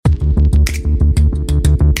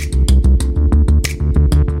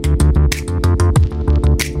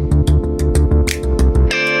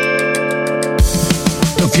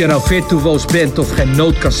je nou virtuoos bent of geen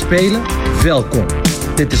noot kan spelen, welkom.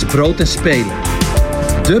 Dit is Brood en Spelen.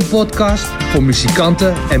 De podcast voor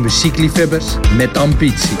muzikanten en muziekliefhebbers met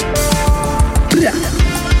ambitie. Ja.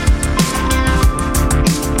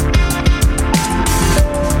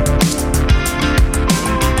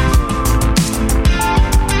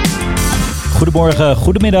 Goedemorgen,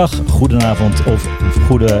 goedemiddag, goedenavond of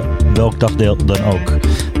welk dagdeel dan ook.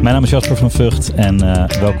 Mijn naam is Jasper van Vught en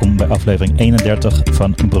welkom bij aflevering 31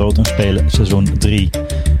 van Brood en Spelen seizoen 3.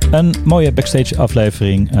 Een mooie Backstage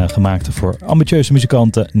aflevering gemaakt voor ambitieuze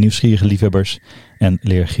muzikanten, nieuwsgierige liefhebbers en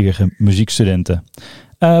leergierige muziekstudenten.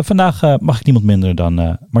 Vandaag mag ik niemand minder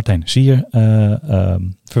dan Martijn Swier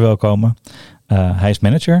verwelkomen. Hij is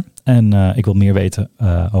manager en ik wil meer weten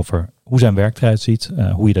over hoe zijn werk eruit ziet,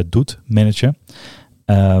 hoe je dat doet, managen.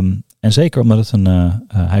 En zeker omdat het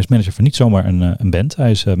hij is manager van niet zomaar een band.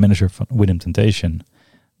 Hij is manager van Within Temptation.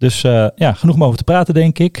 Dus genoeg om over te praten,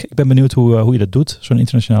 denk ik. Ik ben benieuwd hoe je dat doet, zo'n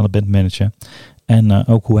internationale band managen. En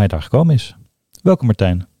ook hoe hij daar gekomen is. Welkom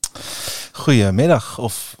Martijn. Goedemiddag,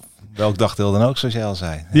 of welk dagdeel dan ook, zoals jij al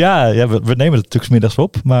zei. Ja, we nemen het natuurlijk 's middags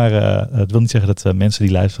op. Maar het wil niet zeggen dat mensen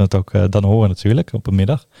die luisteren het ook dan horen natuurlijk, op een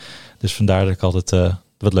middag. Dus vandaar dat ik altijd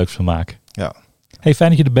wat leuks van maak. Ja. Hey, fijn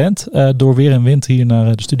dat je er bent. Door weer en wind hier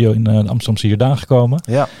naar de studio in de Amsterdamse Jordaan gekomen.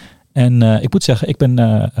 Ja. En ik moet zeggen, ik ben...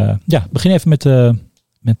 begin even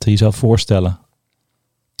met jezelf voorstellen.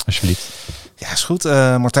 Alsjeblieft. Ja, is goed.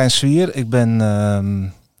 Martijn Swier. Ik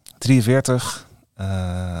ben 43.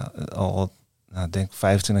 Al, denk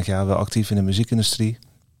 25 jaar wel actief in de muziekindustrie.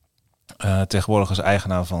 Tegenwoordig als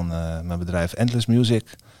eigenaar van mijn bedrijf Endless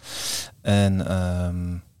Music. En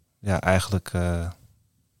eigenlijk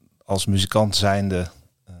als muzikant zijnde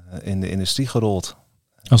in de industrie gerold.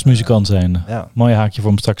 Als muzikant zijnde. Ja. Mooi haakje voor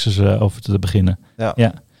om straks eens over te beginnen.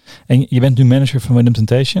 Ja. En je bent nu manager van Within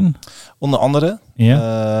Temptation? Onder andere. Ja.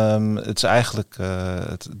 Het is eigenlijk...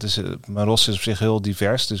 mijn roster is op zich heel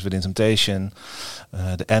divers. Dus Within Temptation,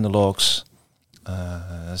 de Analogs,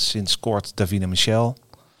 sinds kort Davina Michel,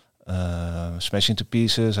 Smashing to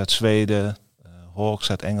Pieces uit Zweden, Hawks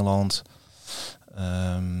uit Engeland,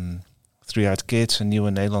 3-Eyed Kids, een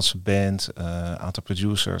nieuwe Nederlandse band, aantal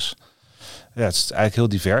producers. Ja, het is eigenlijk heel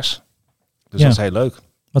divers. Dus dat is heel leuk.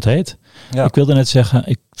 Wat heet? Ja. Ik wilde net zeggen,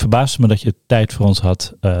 ik verbaasde me dat je tijd voor ons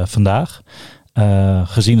had vandaag.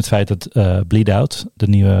 Gezien het feit dat Bleed Out, de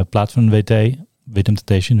nieuwe plaat van WT, Within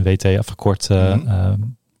Temptation, WT afgekort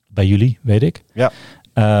bij jullie, weet ik. Ja.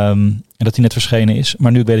 En dat die net verschenen is.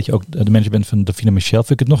 Maar nu ik weet dat je ook de manager bent van Davina Michel,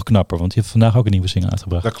 vind ik het nog knapper. Want je hebt vandaag ook een nieuwe single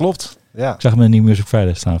uitgebracht. Dat klopt, ja. Ik zag hem in de New Music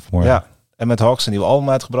Friday staan vanmorgen. Ja, en met Hawks een nieuw album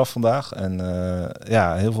uitgebracht vandaag. En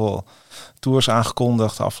heel veel tours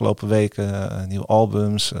aangekondigd de afgelopen weken. Nieuwe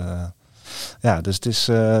albums. Dus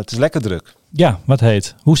het is lekker druk. Ja, wat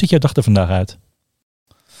heet. Hoe ziet jouw dag er vandaag uit?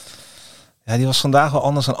 Ja, die was vandaag wel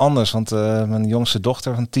anders dan anders. Want mijn jongste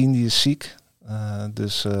dochter van 10, die is ziek.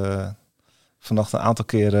 Dus vannacht een aantal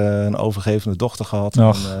keer een overgevende dochter gehad.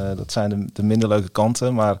 En, dat zijn de minder leuke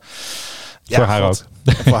kanten. Maar ja, voor haar ook.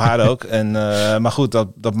 Voor haar ook. En, maar goed,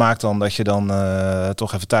 dat maakt dan dat je dan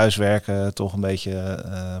toch even thuiswerken. Toch een beetje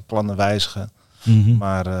plannen wijzigen. Mm-hmm.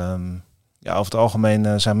 Maar over het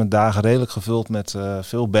algemeen zijn mijn dagen redelijk gevuld met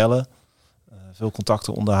veel bellen. Veel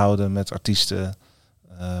contacten onderhouden met artiesten.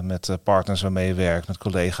 Met partners waarmee je werkt, met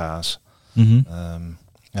collega's. Mm-hmm.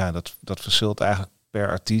 Dat verschilt eigenlijk per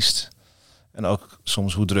artiest. En ook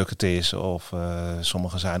soms hoe druk het is. Of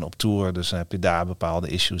sommigen zijn op tour. Dus dan heb je daar bepaalde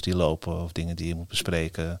issues die lopen. Of dingen die je moet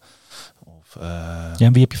bespreken.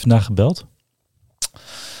 En wie heb je vandaag gebeld?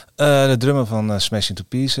 De drummer van Smashing to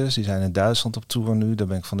Pieces. Die zijn in Duitsland op tour nu. Daar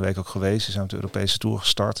ben ik van de week ook geweest. Die zijn op de Europese tour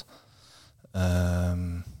gestart.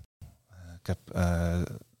 Ik heb een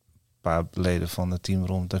paar leden van het team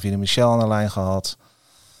rond Davina Michel aan de lijn gehad.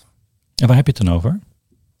 En waar heb je het dan over?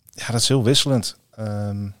 Ja, dat is heel wisselend.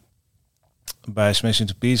 Bij Smashing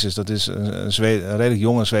to Pieces, dat is een redelijk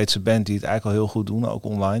jonge Zweedse band die het eigenlijk al heel goed doen, ook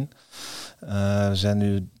online. We zijn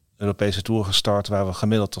nu de Europese tour gestart waar we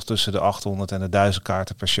gemiddeld toch tussen de 800 en de 1000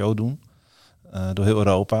 kaarten per show doen. Door heel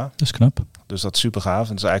Europa. Dat is knap. Dus dat is super gaaf. En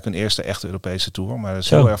het is eigenlijk hun eerste echte Europese tour. Maar het is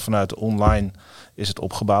heel erg vanuit de online is het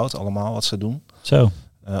opgebouwd, allemaal wat ze doen. Zo.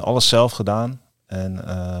 Alles zelf gedaan. En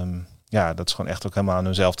dat is gewoon echt ook helemaal aan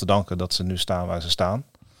hunzelf te danken dat ze nu staan waar ze staan.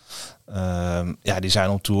 Die zijn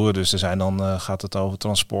op tour, dus er zijn dan gaat het over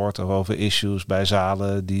transport of over issues bij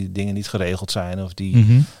zalen die dingen niet geregeld zijn of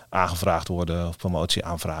die aangevraagd worden of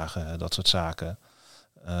promotieaanvragen, dat soort zaken.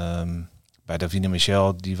 Bij Davina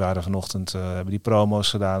Michel, die waren vanochtend, hebben die promo's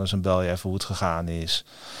gedaan, dus dan bel je even hoe het gegaan is.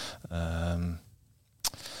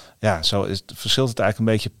 Zo verschilt het eigenlijk een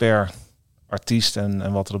beetje per artiest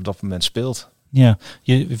en wat er op dat moment speelt. Ja,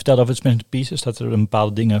 je vertelde over het Smash Pieces, dat er een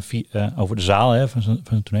bepaalde dingen over de zaal van zo'n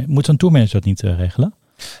tournee. Moet zo'n tourmanager dat niet regelen?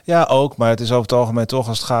 Ja, ook. Maar het is over het algemeen toch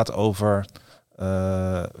als het gaat over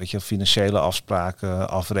financiële afspraken,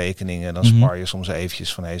 afrekeningen. Dan spar je soms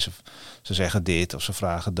eventjes van ze zeggen dit of ze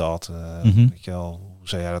vragen dat. Weet je wel, hoe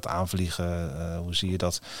zou jij dat aanvliegen? Hoe zie je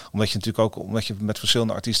dat? Omdat je met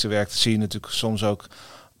verschillende artiesten werkt, zie je natuurlijk soms ook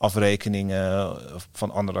afrekeningen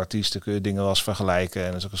van andere artiesten. Kun je dingen wel eens vergelijken.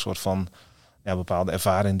 En dat is ook een soort van bepaalde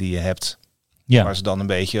ervaring die je hebt. Ja. Waar ze dan een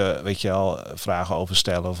beetje, weet je wel, vragen over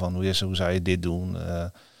stellen van hoe zou je dit doen?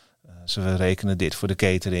 Ze rekenen dit voor de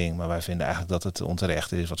catering, maar wij vinden eigenlijk dat het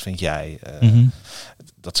onterecht is. Wat vind jij?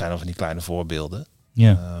 Dat zijn dan van die kleine voorbeelden.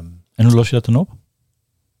 Ja. En hoe los je dat dan op?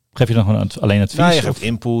 Geef je dan gewoon alleen advies? Nou, je geeft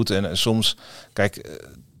input en soms, kijk,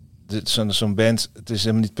 zo'n band, het is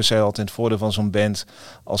helemaal niet per se altijd het voordeel van zo'n band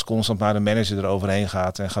als constant maar de manager eroverheen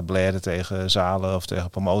gaat en gaat blaren tegen zalen of tegen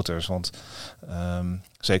promoters. Want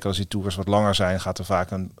zeker als die tours wat langer zijn, gaat er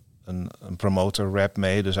vaak een promoter rap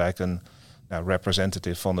mee. Dus eigenlijk een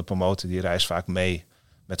representative van de promotor, die reist vaak mee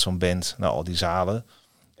met zo'n band naar al die zalen.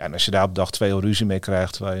 Ja, en als je daar op dag 2 al ruzie mee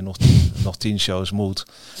krijgt, waar je nog 10 shows moet,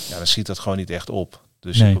 dan schiet dat gewoon niet echt op.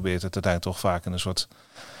 Dus je probeert het uiteindelijk toch vaak in een soort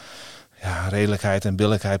redelijkheid en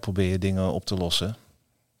billijkheid probeer je dingen op te lossen.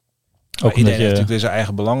 Ook iedereen heeft natuurlijk weer zijn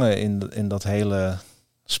eigen belangen in dat hele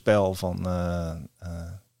spel van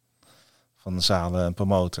zalen en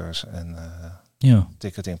promoters en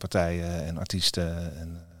ticketingpartijen en artiesten.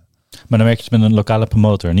 Maar dan werk je met een lokale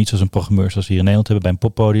promotor, niet zoals een programmeur zoals we hier in Nederland hebben bij een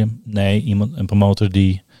poppodium. Nee, een promotor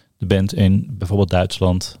die de band in bijvoorbeeld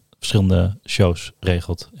Duitsland verschillende shows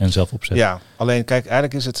regelt en zelf opzet. Ja, alleen kijk,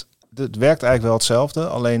 eigenlijk is het werkt eigenlijk wel hetzelfde.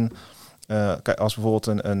 Alleen kijk, als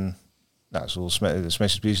bijvoorbeeld zoals de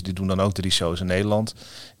Smash Pieces, die doen dan ook 3 shows in Nederland.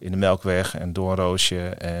 In de Melkweg en Doornroosje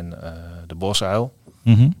en de Bosuil.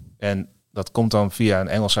 Mm-hmm. En dat komt dan via een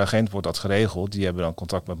Engelse agent, wordt dat geregeld. Die hebben dan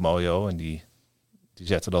contact met Mojo en die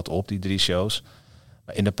zetten dat op, die 3 shows.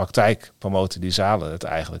 Maar in de praktijk promoten die zalen het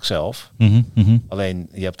eigenlijk zelf. Mm-hmm, mm-hmm. Alleen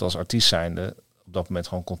je hebt als artiest zijnde op dat moment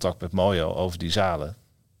gewoon contact met Mojo over die zalen,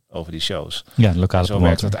 over die shows. Ja, de lokale zo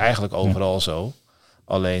werkt het eigenlijk overal zo.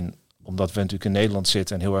 Alleen omdat we natuurlijk in Nederland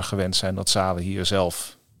zitten en heel erg gewend zijn dat zalen hier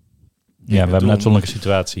zelf. Ja, we hebben een uitzonderlijke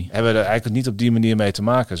situatie. Hebben we er eigenlijk niet op die manier mee te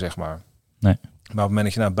maken, zeg maar. Nee. Maar op het moment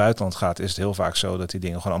dat je naar het buitenland gaat, is het heel vaak zo dat die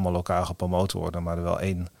dingen gewoon allemaal lokaal gepromoot worden, maar er wel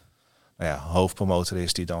één hoofdpromotor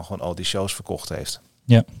is die dan gewoon al die shows verkocht heeft.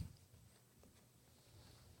 Ja.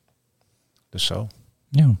 Dus zo.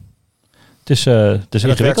 Ja. Het is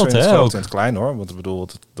ingewikkeld, hè? Het groot ook. en het klein, hoor. Want ik bedoel,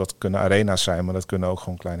 dat kunnen arena's zijn, maar dat kunnen ook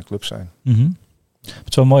gewoon kleine clubs zijn. Mm-hmm. Het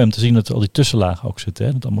is wel mooi om te zien dat er al die tussenlagen ook zitten.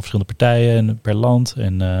 Hè? Dat allemaal verschillende partijen en per land.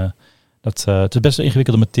 En het is best een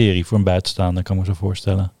ingewikkelde materie voor een buitenstaander, kan ik me zo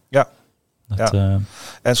voorstellen. Ja.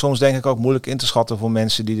 En soms denk ik ook moeilijk in te schatten voor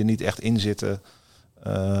mensen die er niet echt in zitten.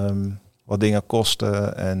 Wat dingen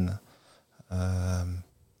kosten. En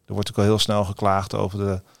er wordt ook al heel snel geklaagd over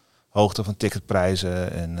de hoogte van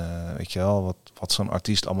ticketprijzen. En weet je wel, wat zo'n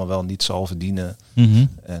artiest allemaal wel niet zal verdienen. Mm-hmm.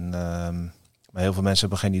 En maar heel veel mensen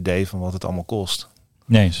hebben geen idee van wat het allemaal kost.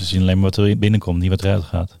 Nee, ze zien alleen maar wat er binnenkomt, niet wat eruit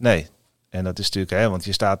gaat. Nee. En dat is natuurlijk, want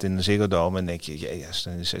je staat in de Ziggo Dome en denk je,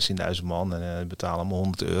 er is 16.000 man en betalen allemaal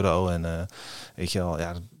 €100. En weet je wel,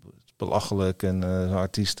 dat is belachelijk. En zo'n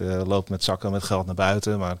artiest loopt met zakken met geld naar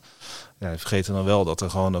buiten. Maar je vergeet dan wel dat er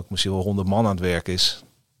gewoon ook misschien wel 100 man aan het werk is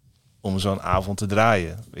om zo'n avond te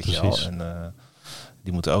draaien. Weet je wel. En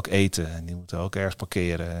die moeten ook eten en die moeten ook ergens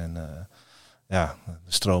parkeren. En de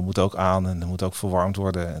stroom moet ook aan en er moet ook verwarmd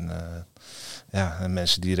worden. En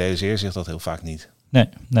mensen die realiseren zich dat heel vaak niet.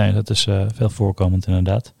 Nee, dat is veel voorkomend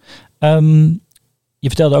inderdaad. Je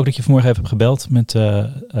vertelde ook dat je vanmorgen even hebt gebeld met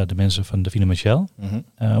de mensen van Davina Michel. Mm-hmm.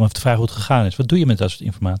 Om even te vragen hoe het gegaan is. Wat doe je met dat soort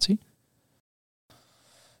informatie?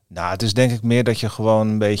 Nou, het is denk ik meer dat je gewoon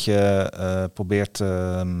een beetje probeert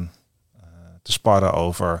te sparren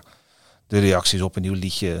over de reacties op een nieuw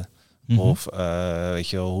liedje. Mm-hmm. Of weet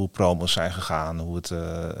je wel, hoe promos zijn gegaan. Hoe het,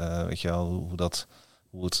 weet je wel,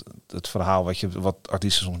 hoe het verhaal wat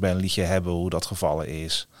artiesten soms bij een liedje hebben, hoe dat gevallen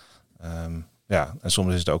is. En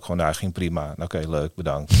soms is het ook gewoon, ging prima. Oké, leuk,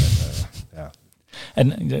 bedankt.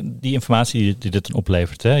 En die informatie die dit dan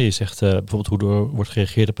oplevert, hè? Je zegt bijvoorbeeld hoe er wordt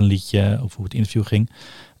gereageerd op een liedje of hoe het interview ging.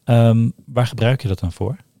 Waar gebruik je dat dan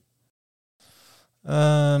voor?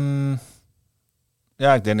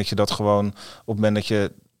 Ik denk dat je dat gewoon op het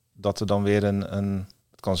moment dat er dan weer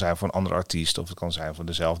het kan zijn voor een andere artiest of het kan zijn voor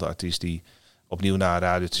dezelfde artiest die opnieuw naar een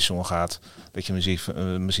radiostation gaat, dat je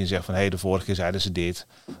misschien zegt van de vorige keer zeiden ze dit,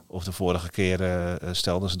 of de vorige keer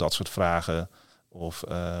stelden ze dat soort vragen, of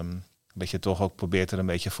dat je toch ook probeert er een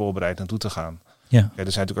beetje voorbereid naartoe te gaan. Ja. Ja, er zijn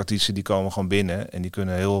natuurlijk artiesten die komen gewoon binnen en die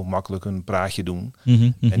kunnen heel makkelijk een praatje doen.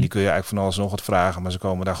 Mm-hmm. En die kun je eigenlijk van alles nog wat vragen, maar ze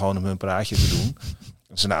komen daar gewoon om hun praatje te doen.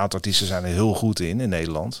 Dus een aantal artiesten zijn er heel goed in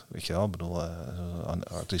Nederland. Weet je wel, ik bedoel,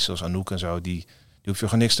 artiesten als Anouk en zo, die hoef je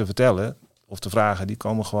gewoon niks te vertellen of te vragen. Die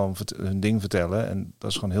komen gewoon hun ding vertellen en dat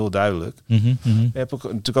is gewoon heel duidelijk. Mm-hmm. Mm-hmm. Je hebt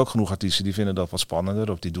natuurlijk ook genoeg artiesten die vinden dat wat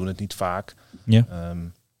spannender of die doen het niet vaak. Ja.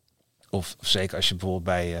 Of zeker als je bijvoorbeeld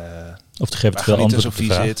bij of te geven bij veel antwoord op de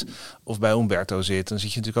Sofie vraag. zit of bij Umberto zit, dan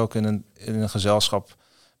zit je natuurlijk ook in een gezelschap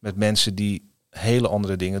met mensen die hele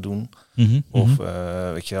andere dingen doen. Mm-hmm. Of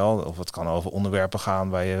weet je wel, of het kan over onderwerpen gaan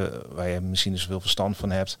waar je misschien niet zoveel verstand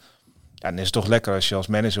van hebt. Ja, dan is het toch lekker als je als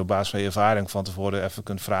manager op basis van je ervaring van tevoren even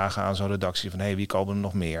kunt vragen aan zo'n redactie van wie komen er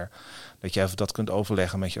nog meer? Dat je even dat kunt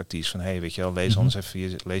overleggen met je artiest van weet je wel,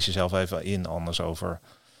 lees jezelf even in anders over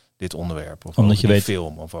dit onderwerp of omdat over je die weet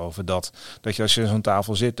film of over dat je als je aan zo'n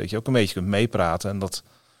tafel zit dat je ook een beetje kunt meepraten en dat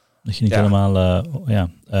je niet helemaal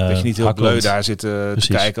dat je niet heel bleu daar zit te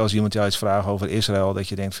Precies. kijken als iemand jou iets vraagt over Israël, dat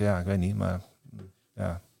je denkt van ik weet niet, maar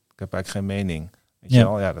ik heb eigenlijk geen mening. Weet je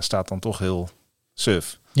wel? Ja, dat staat dan toch heel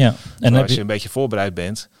suf. Ja. En als je een beetje voorbereid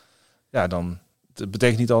bent, dan het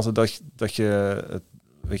betekent niet altijd dat je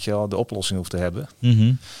weet je wel, de oplossing hoeft te hebben.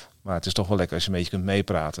 Mm-hmm. Maar het is toch wel lekker als je een beetje kunt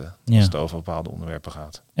meepraten als het over bepaalde onderwerpen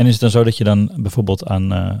gaat. En is het dan zo dat je dan bijvoorbeeld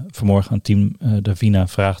vanmorgen aan team Davina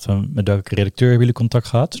vraagt van met welke redacteur hebben jullie contact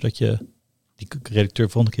gehad, zodat je die redacteur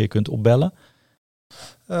volgende keer kunt opbellen?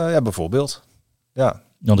 Ja, bijvoorbeeld. Ja.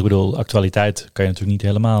 Want ik bedoel, actualiteit kan je natuurlijk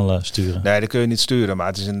niet helemaal sturen. Nee, dat kun je niet sturen. Maar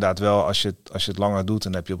het is inderdaad wel, als je het langer doet,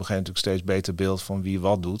 dan heb je op een gegeven moment steeds beter beeld van wie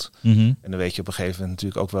wat doet. Mm-hmm. En dan weet je op een gegeven moment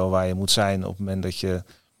natuurlijk ook wel waar je moet zijn op het moment dat je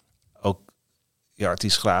ook je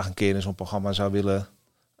artiest graag een keer in zo'n programma zou willen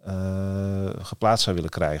geplaatst zou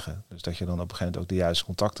willen krijgen. Dus dat je dan op een gegeven moment ook de juiste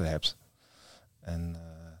contacten hebt. En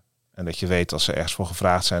dat je weet als ze ergens voor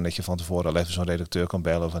gevraagd zijn, dat je van tevoren al even zo'n redacteur kan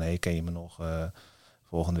bellen van ken je me nog?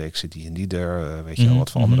 Volgende week zit die en die er. Weet je wel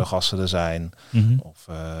wat voor andere gasten er zijn. Mm-hmm. Of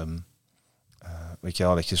weet je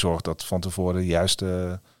wel, dat je zorgt dat van tevoren de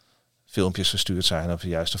juiste filmpjes verstuurd zijn. Of de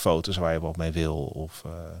juiste foto's waar je wat mee wil. Of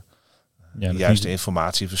de juiste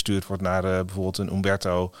informatie verstuurd wordt naar bijvoorbeeld een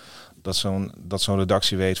Umberto. Dat zo'n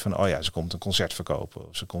redactie weet van ze komt een concert verkopen.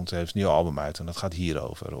 Of heeft een nieuw album uit en dat gaat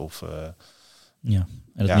hierover. Of en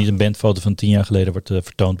dat niet een bandfoto van 10 jaar geleden wordt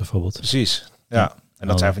vertoond bijvoorbeeld. Precies, ja. En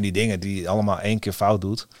dat zijn van die dingen die je allemaal 1 keer fout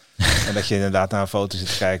doet. En dat je inderdaad naar een foto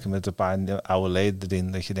zit te kijken met een paar oude leden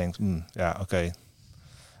erin. Dat je denkt, oké.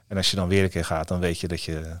 En als je dan weer een keer gaat, dan weet je dat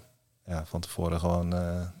je van tevoren gewoon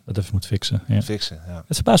dat even moet fixen. Ja. Ja.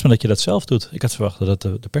 Het verbaast me dat je dat zelf dout. Ik had verwacht dat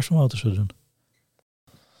de perspromotor zou doen.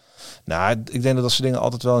 Nou, ik denk dat soort dingen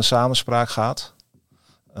altijd wel in samenspraak gaat.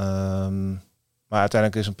 Maar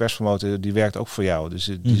uiteindelijk is een perspromotor, die werkt ook voor jou. Dus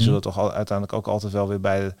die zullen toch uiteindelijk ook altijd wel weer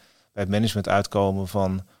bij het management uitkomen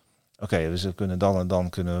van dus we kunnen dan en dan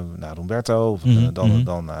kunnen we naar Umberto, of we kunnen dan en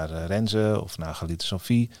dan naar Renze of naar Galite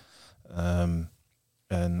Sophie.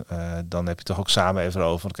 En dan heb je toch ook samen even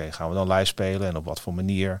over, gaan we dan live spelen en op wat voor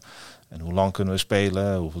manier? En hoe lang kunnen we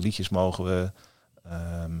spelen? Hoeveel liedjes mogen we?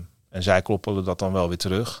 En zij kloppen dat dan wel weer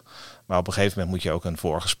terug. Maar op een gegeven moment moet je ook een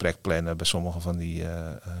voorgesprek plannen bij sommige van die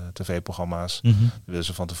tv-programma's. Mm-hmm. Dan willen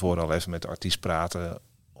ze van tevoren al even met de artiest praten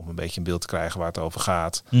om een beetje een beeld te krijgen waar het over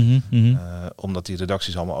gaat. Mm-hmm. Omdat die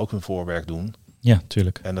redacties allemaal ook hun voorwerk doen. Ja,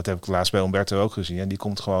 tuurlijk. En dat heb ik laatst bij Umberto ook gezien. En die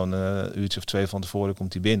komt gewoon een uurtje of 2 van tevoren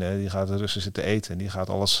komt die binnen. Die gaat rustig zitten eten. En die gaat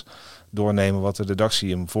alles doornemen wat de redactie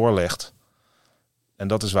hem voorlegt. En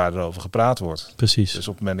dat is waar er over gepraat wordt. Precies. Dus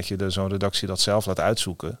op het moment dat je zo'n redactie dat zelf laat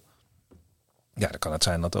uitzoeken, dan kan het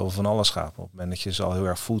zijn dat het over van alles gaat. Maar op het moment dat je ze al heel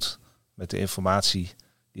erg voedt met de informatie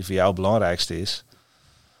die voor jou het belangrijkste is,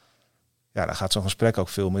 dan gaat zo'n gesprek ook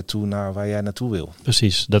veel meer toe naar waar jij naartoe wil.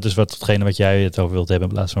 Precies, dat is hetgene wat jij het over wilt hebben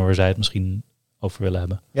in plaats van waar zij het misschien over willen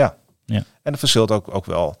hebben. Ja. En dat verschilt ook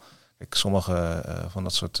wel. Kijk, sommige van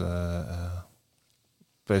dat soort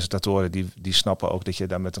presentatoren die snappen ook dat je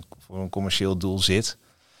daar voor een commercieel doel zit.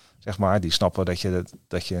 Zeg maar, die snappen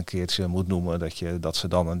dat je een keertje moet noemen dat ze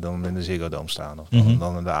dan en dan in de Ziggo Dome staan of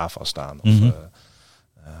dan in de AVA staan. Of,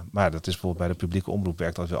 maar dat is bijvoorbeeld bij de publieke omroep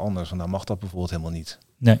werkt dat weer anders. Want dan mag dat bijvoorbeeld helemaal niet.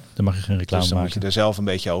 Nee, dan mag je geen reclame dus dan maken. moet je er zelf een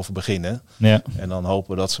beetje over beginnen. Ja. En dan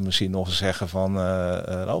hopen dat ze misschien nog eens zeggen van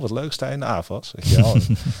wat leuk sta je in de AVA's. Weet je wel.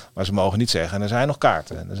 Maar ze mogen niet zeggen en er zijn nog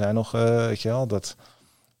kaarten. En er zijn nog, weet je wel, dat.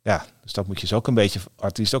 Ja, dus dat moet je ze ook een beetje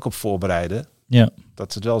artiest ook op voorbereiden. Ja.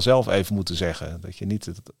 Dat ze het wel zelf even moeten zeggen. Dat je niet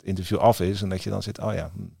het interview af is en dat je dan zit,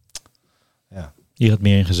 Hier had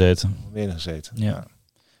meer in gezeten. Meer in gezeten. Ja.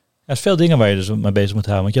 Er is veel dingen waar je dus mee bezig moet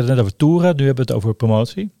houden. Want je had het net over toeren, nu hebben we het over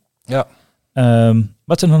promotie. Ja.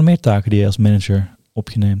 Wat zijn nog meer taken die je als manager op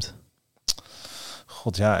je neemt?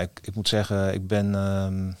 God ja, ik moet zeggen, ik ben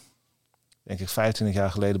denk ik 25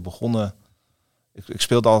 jaar geleden begonnen. Ik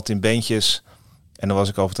speelde altijd in bandjes. En dan was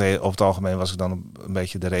ik over het algemeen was ik dan een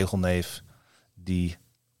beetje de regelneef die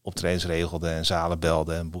optredens regelde en zalen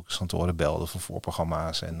belde en boekingskantoren belde voor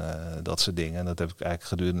voorprogramma's en dat soort dingen. En dat heb ik eigenlijk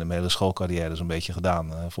gedurende mijn hele schoolcarrière zo'n beetje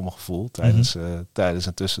gedaan, voor mijn gevoel, tijdens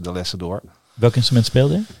en tussen de lessen door. Welk instrument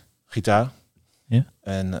speelde je? Gitaar. Ja.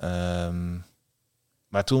 En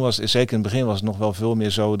maar toen was, zeker in het begin was het nog wel veel meer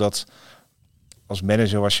zo dat als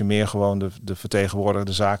manager was je meer gewoon de vertegenwoordiger,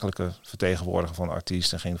 de zakelijke vertegenwoordiger van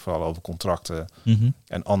artiesten. En ging vooral over contracten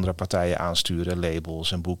en andere partijen aansturen,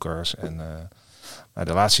 labels en boekers. En maar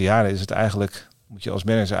de laatste jaren is het eigenlijk, moet je als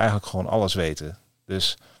manager eigenlijk gewoon alles weten.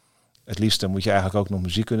 Dus het liefste moet je eigenlijk ook nog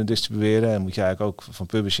muziek kunnen distribueren. En moet je eigenlijk ook van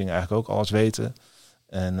publishing eigenlijk ook alles weten.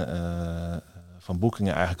 En van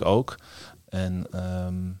boekingen eigenlijk ook. En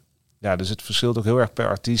dus het verschilt ook heel erg per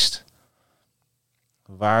artiest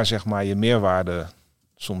waar zeg maar je meerwaarde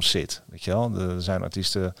soms zit. Weet je wel? Er zijn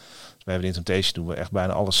artiesten, bij The Temptation doen we echt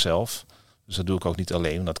bijna alles zelf. Dus dat doe ik ook niet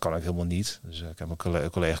alleen, dat kan ik helemaal niet. Dus ik heb een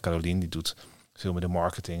collega Caroline, die doet veel met de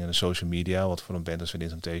marketing en de social media, wat voor een band als The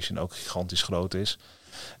Temptation ook gigantisch groot is.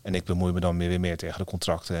 En ik bemoei me dan weer meer tegen de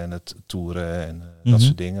contracten en het toeren en dat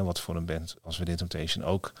soort dingen, wat voor een band als The Temptation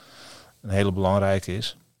ook een hele belangrijke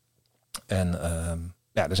is. En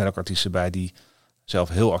er zijn ook artiesten bij die zelf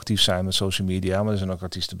heel actief zijn met social media, maar er zijn ook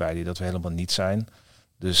artiesten bij die dat we helemaal niet zijn.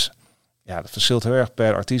 Dus ja, dat verschilt heel erg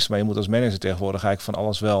per artiest, maar je moet als manager tegenwoordig eigenlijk van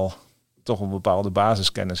alles wel toch een bepaalde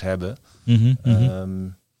basiskennis hebben.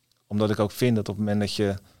 Omdat ik ook vind dat op het moment dat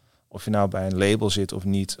je, of je nou bij een label zit of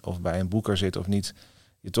niet, of bij een boeker zit of niet,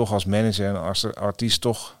 je toch als manager en als artiest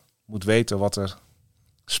toch moet weten wat er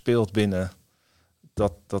speelt binnen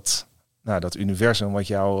dat universum wat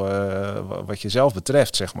je zelf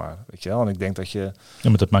betreft, zeg maar. Weet je wel? En ik denk dat je... Ja,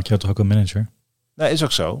 maar dat maakt jou toch ook een manager? Nou, is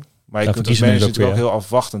ook zo. Maar je kunt als manager natuurlijk ook heel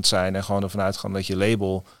afwachtend zijn en gewoon ervan uitgaan dat je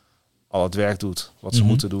label al het werk doet wat ze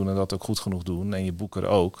moeten doen en dat ook goed genoeg doen. En je boeker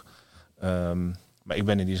ook. Maar ik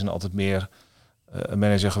ben in die zin altijd meer een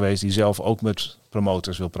manager geweest die zelf ook met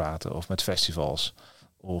promoters wil praten of met festivals.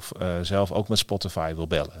 Of zelf ook met Spotify wil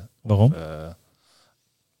bellen. Waarom?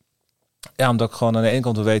 Omdat ik gewoon aan de ene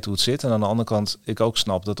kant wil weten hoe het zit. En aan de andere kant ik ook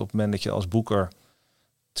snap dat op het moment dat je als boeker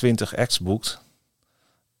 20 acts boekt,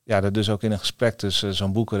 ja, er dus ook in een gesprek tussen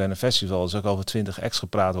zo'n boeker en een festival dus ook over 20 acts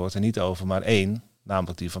gepraat wordt en niet over maar één,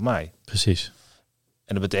 namelijk die van mij. Precies.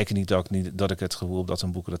 En dat betekent niet dat ik het gevoel heb dat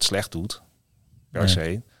een boeker het slecht doet, per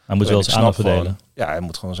se. Hij moet wel eens aandacht verdelen. Ja, hij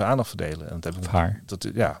moet gewoon zijn aandacht verdelen. En dat heb ik, haar.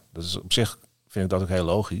 Dat is op zich, vind ik dat ook heel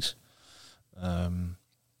logisch.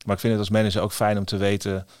 Maar ik vind het als manager ook fijn om te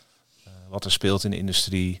weten wat er speelt in de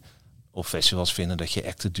industrie. Of festivals vinden dat je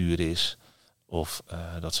act te duur is. Of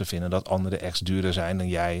dat ze vinden dat andere acts duurder zijn dan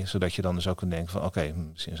jij. Zodat je dan dus ook kunt denken van oké,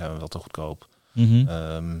 misschien zijn we wel te goedkoop.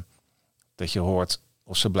 Dat je hoort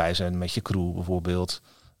of ze blij zijn met je crew bijvoorbeeld.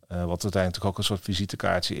 Wat uiteindelijk ook een soort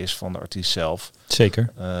visitekaartje is van de artiest zelf.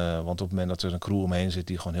 Zeker. Want op het moment dat er een crew omheen zit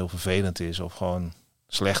die gewoon heel vervelend is of gewoon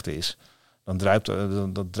slecht is, dan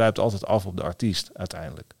druipt altijd af op de artiest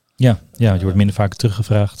uiteindelijk. Ja, je wordt minder vaak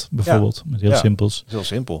teruggevraagd, bijvoorbeeld. Met heel simpels. Heel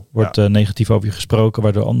simpel. Wordt negatief over je gesproken,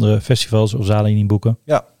 waardoor andere festivals of zalen je niet boeken.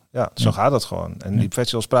 Ja, zo gaat het gewoon. En die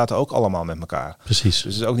festivals praten ook allemaal met elkaar. Precies.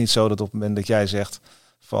 Dus het is ook niet zo dat op het moment dat jij zegt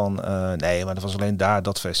van nee, maar dat was alleen daar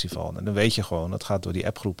dat festival. En dan weet je gewoon, dat gaat door die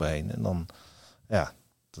appgroepen heen. En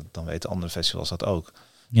dan weten andere festivals dat ook.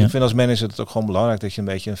 Ja. Ik vind als manager het ook gewoon belangrijk dat je een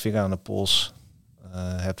beetje een vinger aan de pols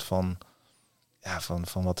hebt van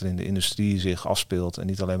wat er in de industrie zich afspeelt. En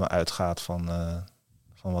niet alleen maar uitgaat van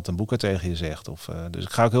wat een boeker tegen je zegt. Dus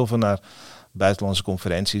ik ga ook heel veel naar buitenlandse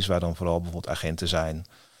conferenties waar dan vooral bijvoorbeeld agenten zijn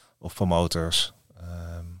of promoters.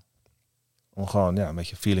 Om gewoon een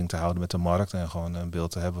beetje feeling te houden met de markt en gewoon een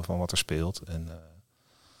beeld te hebben van wat er speelt. En,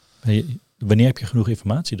 wanneer heb je genoeg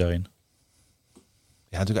informatie daarin?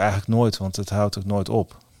 Ja, natuurlijk eigenlijk nooit, want het houdt ook nooit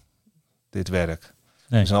op, dit werk.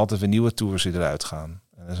 Nee. Er zijn altijd weer nieuwe tours die eruit gaan.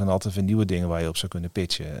 En er zijn altijd weer nieuwe dingen waar je op zou kunnen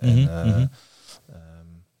pitchen.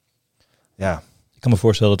 Ik kan me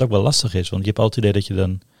voorstellen dat het ook wel lastig is, want je hebt altijd het idee dat je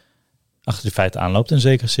dan achter de feiten aanloopt in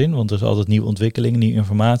zekere zin, want er is altijd nieuwe ontwikkelingen, nieuwe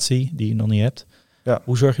informatie die je nog niet hebt. Ja.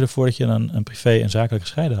 Hoe zorg je ervoor dat je dan een privé en zakelijk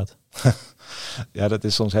gescheiden had? Ja, dat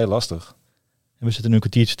is soms heel lastig. En we zitten nu een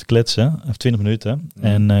kwartiertje te kletsen, of 20 minuten,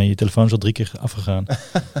 en je telefoon is al 3 keer afgegaan.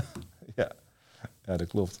 Ja, dat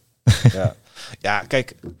klopt. Ja,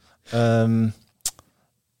 kijk,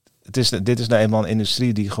 dit is nou eenmaal een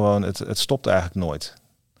industrie die gewoon, het stopt eigenlijk nooit.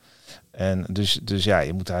 En dus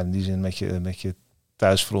je moet daar in die zin met je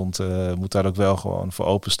thuisfront moet daar ook wel gewoon voor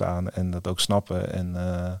openstaan en dat ook snappen en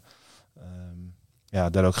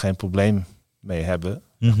daar ook geen probleem mee hebben.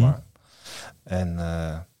 Mhm. Zeg maar. En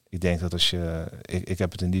ik denk dat als je... Ik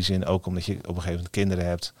heb het in die zin ook omdat je op een gegeven moment kinderen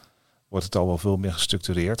hebt, wordt het al wel veel meer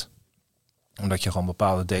gestructureerd. Omdat je gewoon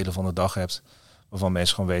bepaalde delen van de dag hebt waarvan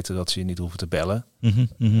mensen gewoon weten dat ze je niet hoeven te bellen. Mhm.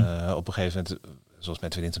 Mhm. Op een gegeven moment, zoals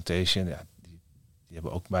met Within Temptation, ja, die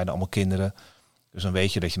hebben ook bijna allemaal kinderen. Dus dan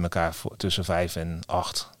weet je dat je elkaar tussen 5 en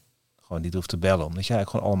 8 gewoon niet hoeft te bellen. Omdat je eigenlijk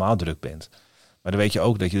gewoon allemaal druk bent. Maar dan weet je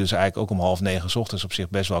ook dat je dus eigenlijk ook om 8:30 's ochtends op zich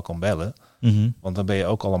best wel kan bellen. Mhm. Want dan ben je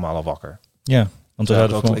ook allemaal al wakker. Ja, want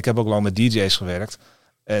Ik heb ook lang met DJ's gewerkt.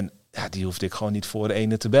 En ja, die hoefde ik gewoon niet voor de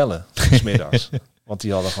ene te bellen. 's middags. Want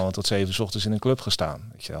die hadden gewoon tot 7 's ochtends in een club gestaan.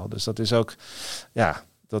 Weet je wel. Dus dat is ook... Ja,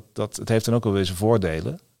 het heeft dan ook alweer zijn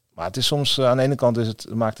voordelen. Maar het is soms... aan de ene kant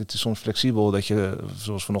maakt het soms flexibel. Dat je,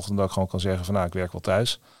 zoals vanochtend ook gewoon kan zeggen van... ik werk wel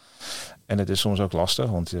thuis. En het is soms ook lastig.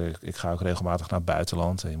 Want ik ga ook regelmatig naar het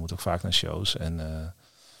buitenland. En je moet ook vaak naar shows. En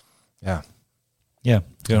Ja, ik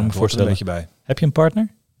kan me voorstellen. Een beetje bij. Heb je een partner?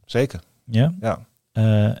 Zeker. Ja. Ja.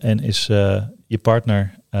 En is je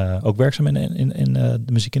partner ook werkzaam in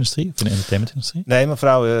de muziekindustrie of in de entertainmentindustrie? Nee, mijn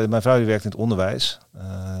vrouw die werkt in het onderwijs.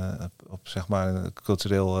 Op zeg maar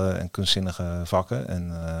cultureel en kunstzinnige vakken.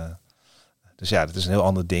 En, dus ja, dat is een heel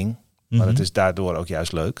ander ding. Maar het is daardoor ook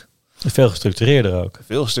juist leuk. Veel gestructureerder ook.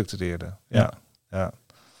 Veel gestructureerder, ja.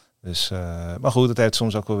 Dus, maar goed, het heeft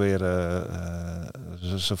soms ook wel weer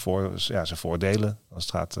zijn voordelen. Als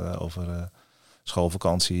het gaat over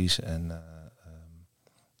schoolvakanties. En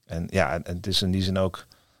het is in die zin ook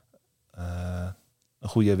een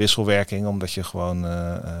goede wisselwerking. Omdat je gewoon,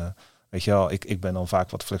 weet je wel, ik ben dan vaak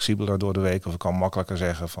wat flexibeler door de week. Of ik kan makkelijker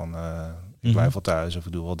zeggen van, ik blijf wel thuis of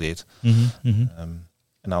ik doe wel dit.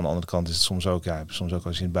 En aan de andere kant is het soms ook, soms ook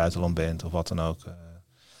als je in het buitenland bent of wat dan ook.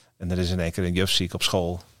 En er is in één keer een juf ziek op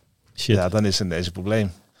school. Shit. Ja, dan is het een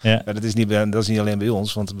probleem. Ja. Maar dat is niet alleen bij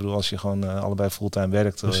ons. Want ik bedoel, als je gewoon allebei fulltime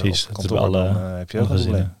werkt precies, op kantoor, dan heb je ook een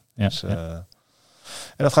probleem. Ja. Dus,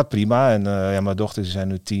 en dat gaat prima. En mijn dochters zijn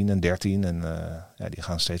nu 10 en 13. En die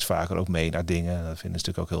gaan steeds vaker ook mee naar dingen. Dat vinden ze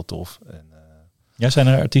natuurlijk ook heel tof. En, zijn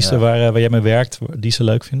er artiesten waar jij mee werkt die ze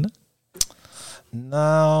leuk vinden?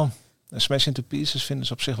 Nou, Smash Into Pieces vinden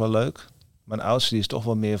ze op zich wel leuk. Mijn oudste die is toch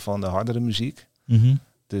wel meer van de hardere muziek.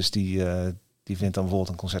 Dus die vindt dan bijvoorbeeld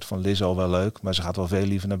een concert van Lizzo wel leuk. Maar ze gaat wel veel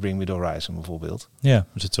liever naar Bring Me The Horizon bijvoorbeeld. Ja,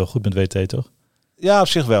 dus het is wel goed met WT toch? Ja, op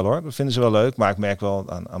zich wel hoor. Dat vinden ze wel leuk. Maar ik merk wel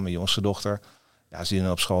aan mijn jongste dochter... Ja, als die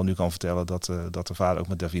dan op school nu kan vertellen dat de vader ook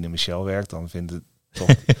met Davina Michel werkt... dan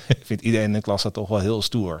vindt iedereen in de klas dat toch wel heel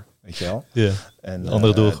stoer. Weet je wel? Ja, en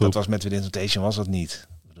andere doelgroep. Dat was met Within Temptation was dat niet.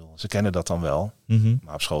 Ik bedoel, ze kennen dat dan wel.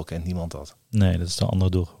 Maar op school kent niemand dat. Nee, dat is de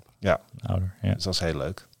andere doelgroep. Ja. Ouder, ja. Dus dat is heel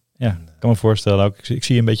leuk. Ja, ik kan me voorstellen ook. Ik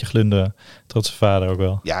zie je een beetje glunderen. Trotse vader ook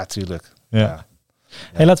wel. Ja, tuurlijk. Ja.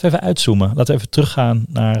 Hey, laten we even uitzoomen. Laten we even teruggaan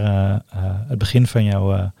naar het begin van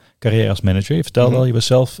jouw carrière als manager. Je vertelde al, je was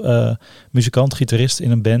zelf muzikant, gitarist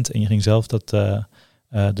in een band. En je ging zelf de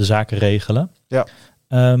zaken regelen. Ja.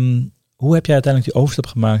 Hoe heb jij uiteindelijk die overstap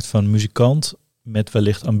gemaakt van muzikant met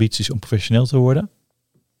wellicht ambities om professioneel te worden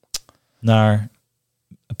naar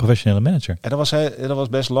een professionele manager? En dat was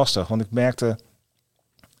best lastig. Want ik merkte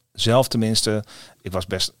zelf tenminste, ik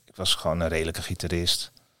was gewoon een redelijke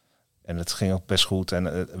gitarist. En het ging ook best goed. En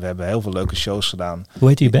we hebben heel veel leuke shows gedaan. Hoe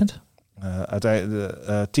heet die band?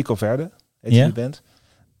 Uiteindelijk Tico Verde heet die band.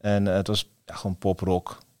 En het was gewoon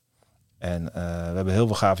pop-rock. En we hebben heel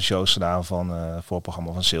veel gave shows gedaan van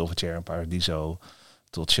voorprogramma van Silverchair en Paradiso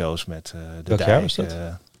tot shows met de Welk Dijk. jaar was dat?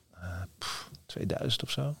 2000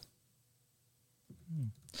 of zo.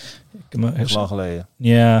 Heel lang geleden.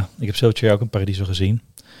 Ja, ik heb Silverchair ook een Paradiso gezien.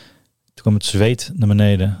 Toen kwam het zweet naar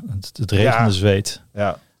beneden. Het regende zweet.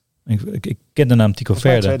 Ja. Ik ken de naam Tico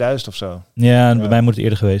Verde. 2000 of zo. Ja, en bij mij moet het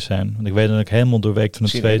eerder geweest zijn. Want ik weet dat ik helemaal doorweekt van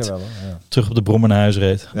het zweet terug op de Brommer naar huis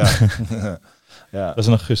reed. Ja. Ja. Dat was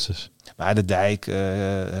in augustus. Maar de Dijk,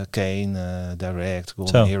 Kane, Direct,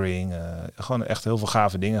 Golden Hearing. Gewoon echt heel veel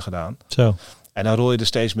gave dingen gedaan. Zo. En dan rol je er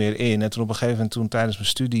steeds meer in. En toen op een gegeven moment, tijdens mijn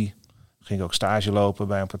studie, ging ik ook stage lopen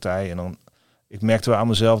bij een partij. En dan, ik merkte wel aan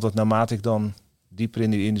mezelf dat naarmate ik dan dieper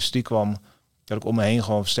in de industrie kwam, dat ik om me heen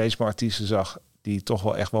gewoon steeds meer artiesten zag die toch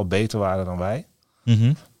wel echt wel beter waren dan wij.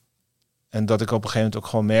 En dat ik op een gegeven moment ook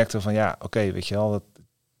gewoon merkte van oké, weet je wel, we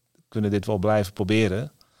kunnen dit wel blijven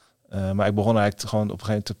proberen. Maar ik begon eigenlijk gewoon op een gegeven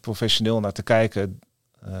moment te professioneel naar te kijken,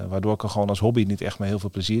 waardoor ik er gewoon als hobby niet echt meer heel veel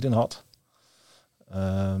plezier in had.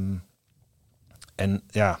 En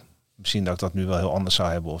ja, misschien dat ik dat nu wel heel anders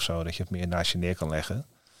zou hebben of zo, dat je het meer naast je neer kan leggen.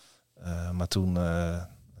 Maar toen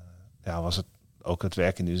was het ook het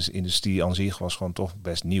werk in de industrie aan zich was gewoon toch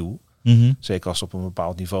best nieuw. Zeker als het op een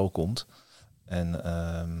bepaald niveau komt. En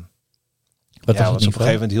Wat was het op een niveau?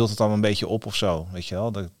 gegeven moment hield het allemaal een beetje op of zo. Weet je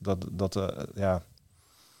wel?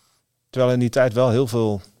 Terwijl in die tijd wel heel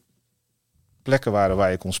veel plekken waren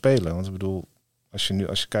waar je kon spelen. Want ik bedoel, als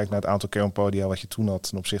je kijkt naar het aantal kernpodia wat je toen had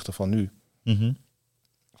ten opzichte van nu.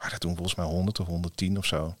 Waren er toen volgens mij 100 of 110 of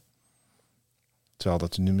zo. Terwijl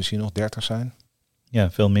dat er nu misschien nog 30 zijn.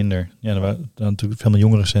 Ja, veel minder. Ja, er waren natuurlijk veel meer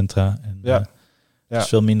jongerencentra. En, Ja. Het is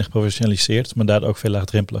veel minder geprofessionaliseerd, maar daardoor ook veel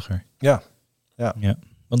laagdrempeliger. Ja.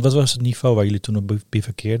 Want wat was het niveau waar jullie toen op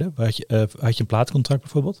bivakkeerden? Had je een plaatcontract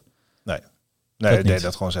bijvoorbeeld? Nee, ik deed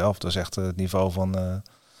dat gewoon zelf. Dat is echt het niveau van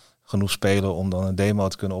genoeg spelen om dan een demo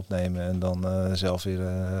te kunnen opnemen. En dan zelf weer,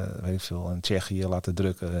 weet ik veel, in Tsjechië laten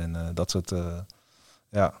drukken. En dat soort,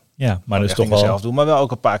 Ja, maar dat is toch dingen wel... zelf doen. Maar wel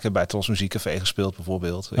ook een paar keer bij Tros Muziekcafé gespeeld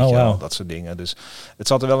bijvoorbeeld. Weet je wel, dat soort dingen. Dus het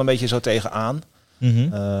zat er wel een beetje zo tegenaan.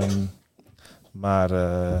 Maar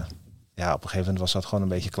op een gegeven moment was dat gewoon een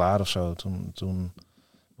beetje klaar of zo. Toen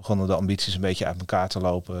begonnen de ambities een beetje uit elkaar te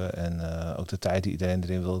lopen. En ook de tijd die iedereen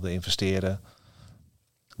erin wilde investeren.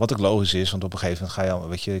 Wat ook logisch is, want op een gegeven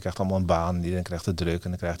moment je krijgt allemaal een baan. En iedereen krijgt het druk. En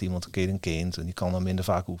dan krijgt iemand een keer een kind. En die kan dan minder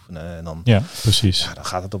vaak oefenen. En dan, precies. Ja, dan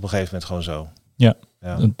gaat het op een gegeven moment gewoon zo. Ja.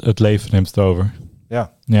 Het leven neemt het over.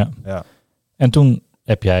 Ja. En toen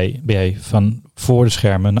ben jij van voor de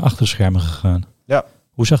schermen naar achter de schermen gegaan. Ja.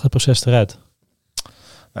 Hoe zag het proces eruit?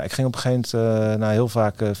 Nou, ik ging op een gegeven moment, na heel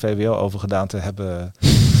vaak VWO overgedaan te hebben,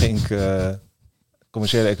 ging ik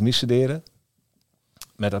commerciële economie studeren.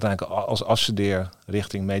 Met uiteindelijk als afstudeer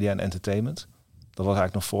richting media en entertainment. Dat was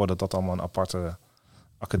eigenlijk nog voordat dat allemaal een aparte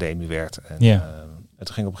academie werd. En toen ging ik op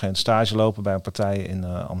een gegeven moment stage lopen bij een partij in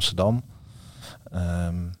Amsterdam.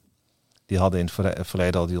 Die hadden in het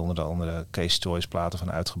verleden al die onder andere Case Choice platen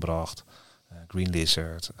van uitgebracht. Green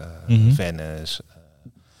Lizard, Venice,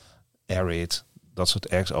 Arid, dat soort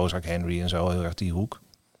acts, Ozark Henry en zo, heel erg die hoek.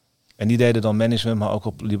 En die deden dan management, maar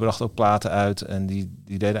die brachten ook platen uit en die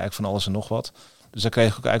deden eigenlijk van alles en nog wat. Dus daar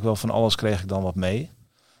kreeg ik ook eigenlijk wel van alles kreeg ik dan wat mee.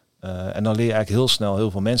 En dan leer je eigenlijk heel snel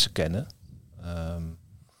heel veel mensen kennen.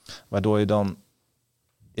 Waardoor je dan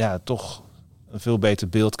toch een veel beter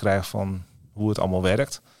beeld krijgt van hoe het allemaal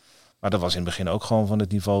werkt. Maar dat was in het begin ook gewoon van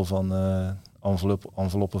het niveau van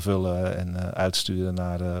enveloppen vullen en uitsturen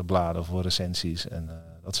naar bladen voor recensies en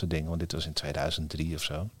dat soort dingen. Want dit was in 2003 of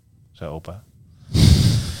zo. Zo opa.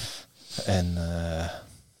 En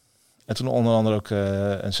toen onder andere ook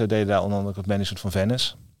ze deden daar onder andere het management van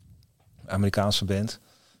Venice. Amerikaanse band.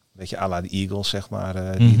 Een beetje à la de Eagles, zeg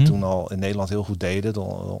maar. Die het toen al in Nederland heel goed deden.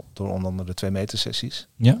 Door onder andere de 2 meter sessies.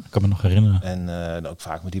 Ja, ik kan me nog herinneren. En ook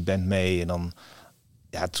vaak met die band mee. En dan,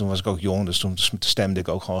 toen was ik ook jong. Dus toen stemde ik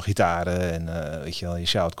ook gewoon gitaren. En weet je wel, je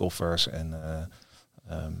shoutkoffers. En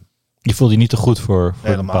je voelde je niet te goed voor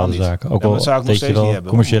bepaalde zaken. Ook al deed je wel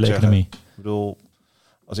commerciële economie. Ik bedoel,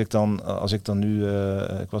 als ik dan nu...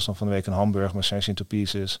 ik was dan van de week in Hamburg met Sense into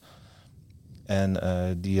Pieces. En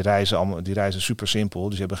die reizen super simpel.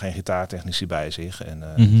 Dus je hebben geen gitaartechnici bij zich. En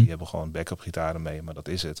die hebben gewoon backup gitaren mee. Maar dat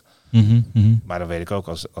is het. Maar dan weet ik ook,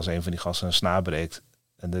 als een van die gasten een snaar breekt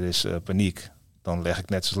en er is paniek, dan leg ik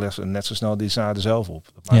net zo snel die snaar er zelf op.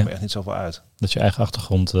 Dat maakt me echt niet zoveel uit. Dat je eigen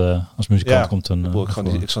achtergrond als muzikant komt.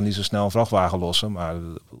 Ik zal niet zo snel een vrachtwagen lossen. Maar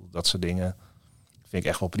dat soort dingen vind ik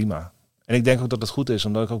echt wel prima. En ik denk ook dat het goed is.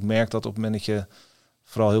 Omdat ik ook merk dat op het moment dat je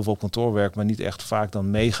vooral heel veel op kantoor werkt, maar niet echt vaak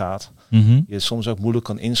dan meegaat. Je soms ook moeilijk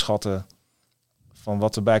kan inschatten van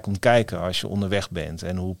wat erbij komt kijken als je onderweg bent.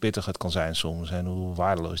 En hoe pittig het kan zijn soms. En hoe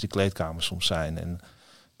waardeloos die kleedkamers soms zijn. En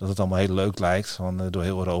dat het allemaal heel leuk lijkt door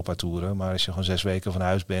heel Europa toeren. Maar als je gewoon 6 weken van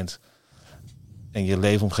huis bent en je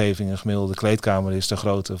leefomgeving een gemiddelde kleedkamer is de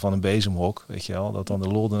grootte van een bezemhok, weet je wel, dat dan de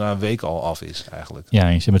lol er na een week al af is eigenlijk. Ja,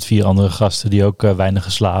 en je zit met 4 andere gasten die ook weinig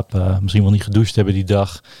geslapen, misschien wel niet gedoucht hebben die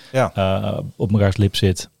dag, op mekaars lip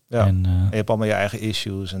zit. Ja. En je hebt allemaal je eigen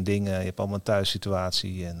issues en dingen, je hebt allemaal een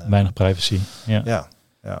thuissituatie. En, weinig privacy. Ja.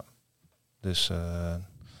 Dus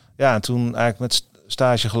en toen eigenlijk met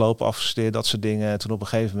stage gelopen, afgestudeerd, dat soort dingen. En toen op een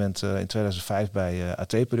gegeven moment in 2005 bij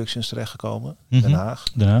AT Productions terechtgekomen, Den Haag.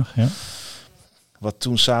 Den Haag, ja. Wat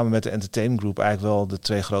toen samen met de Entertainment Group eigenlijk wel de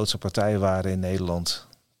 2 grootste partijen waren in Nederland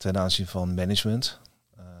ten aanzien van management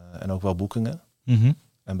en ook wel boekingen.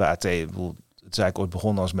 En bij AT, het is eigenlijk ooit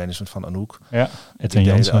begonnen als management van Anouk. Ja, die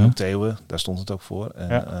deden Anouk Theeuwen, daar stond het ook voor.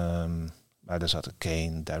 En, maar daar zaten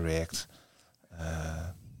Kane, Direct,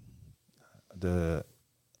 de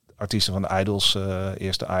artiesten van de Idols,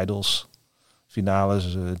 eerste Idols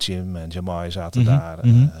finales, Jim en Jamai zaten daar,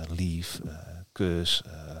 Lief, Kus,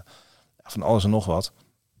 van alles en nog wat.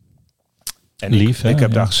 En Lief, ik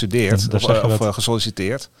heb daar gestudeerd, of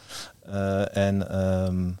gesolliciteerd.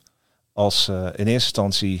 Als in eerste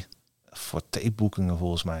instantie voor tapeboekingen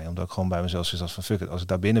volgens mij, omdat ik gewoon bij mezelf zoiets van fuck it, als ik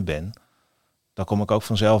daar binnen ben, dan kom ik ook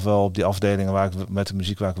vanzelf wel op die afdelingen waar ik met de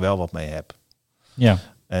muziek waar ik wel wat mee heb. Ja.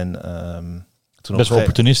 En toen best wel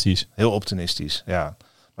opportunistisch. Heel opportunistisch, ja.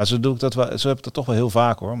 Maar zo doe ik dat wel. Zo heb ik dat toch wel heel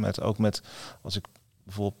vaak hoor. Ook met als ik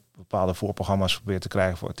bijvoorbeeld bepaalde voorprogramma's probeer te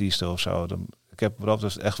krijgen voor artiesten of zo. Ik heb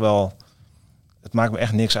dus echt wel. Het maakt me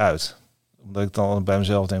echt niks uit. Omdat ik dan bij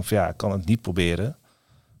mezelf denk van ik kan het niet proberen.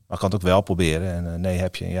 Maar ik kan het ook wel proberen. En nee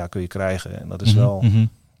heb je en ja kun je krijgen. En dat is wel.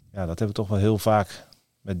 Ja, dat heb ik toch wel heel vaak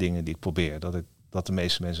met dingen die ik probeer. Dat de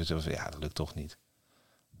meeste mensen zeggen van dat lukt toch niet.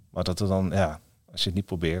 Maar dat er dan, als je het niet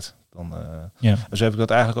probeert, dan... En zo heb ik dat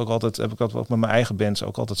eigenlijk ook altijd, heb ik dat ook met mijn eigen bands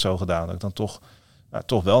ook altijd zo gedaan. Dat ik dan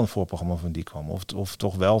toch wel een voorprogramma van die kwam. Of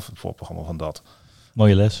toch wel een voorprogramma van dat.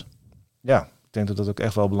 Mooie les. Ja, ik denk dat dat ook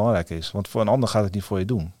echt wel belangrijk is. Want voor een ander gaat het niet voor je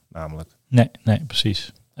doen, namelijk. Nee,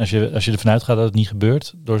 precies. Als je ervan uitgaat dat het niet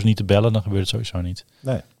gebeurt, door ze niet te bellen, dan gebeurt het sowieso niet.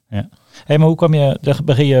 Nee. Ja. Hey, maar hoe kwam je,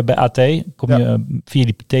 begin je bij AT? Kom je via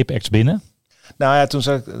die tape acts binnen? Nou ja, toen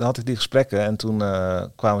had ik die gesprekken en toen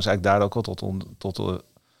kwamen ze eigenlijk daar ook al tot de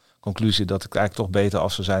conclusie dat ik eigenlijk toch beter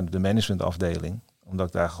af zou zijn op de managementafdeling. Omdat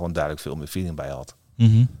ik daar gewoon duidelijk veel meer feeling bij had.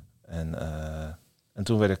 Mm-hmm. En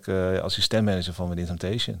toen werd ik assistentmanager van Within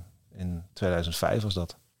Temptation. In 2005 was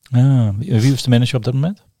dat. Wie was de manager op dat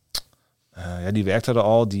moment? Die werkte er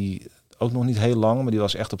al, die ook nog niet heel lang, maar die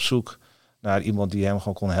was echt op zoek naar iemand die hem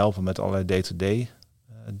gewoon kon helpen met allerlei day-to-day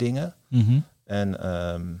dingen. Mm-hmm.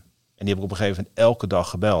 En die heb ik op een gegeven moment elke dag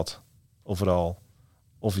gebeld.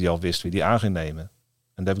 Of hij al wist wie die aan ging nemen.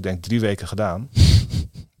 En dat heb ik denk ik 3 weken gedaan.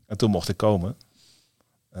 En toen mocht ik komen.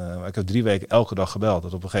 Maar ik heb 3 weken elke dag gebeld.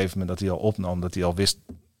 Dat op een gegeven moment dat hij al opnam, dat hij al wist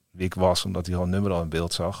wie ik was, omdat hij al een nummer al in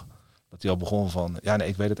beeld zag. Dat hij al begon van, nee,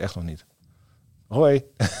 ik weet het echt nog niet. Hoi.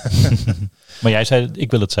 Maar jij zei,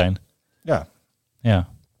 ik wil het zijn. Ja. Ja.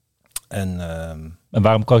 En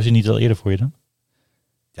waarom koos je niet al eerder voor je dan?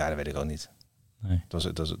 Ja, dat weet ik ook niet. Nee.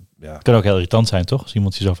 Het kan ook heel irritant zijn, toch? Als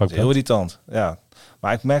iemand die zo vaak heel irritant, ja.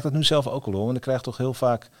 Maar ik merk dat nu zelf ook al hoor. Want ik krijg toch heel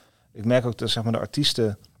vaak... Ik merk ook dat zeg maar, de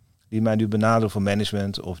artiesten die mij nu benaderen voor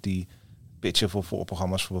management of die pitchen voor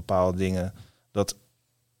programma's voor bepaalde dingen, dat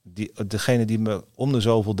degene die me om de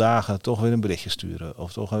zoveel dagen toch weer een berichtje sturen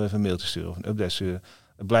of toch weer even een mailtje sturen of een update sturen,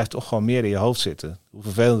 het blijft toch gewoon meer in je hoofd zitten. Hoe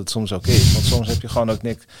vervelend het soms ook is. Want soms heb je gewoon ook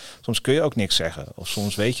niks. Soms kun je ook niks zeggen. Of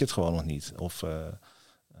soms weet je het gewoon nog niet.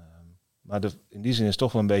 Maar in die zin is het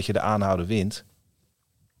toch wel een beetje de aanhouden wind,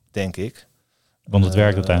 denk ik. Want het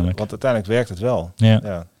werkt uiteindelijk. Want uiteindelijk werkt het wel.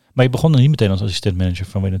 Ja. Maar je begon er niet meteen als assistent-manager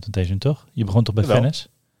van Within Temptation, toch? Je begon toch bij Venice?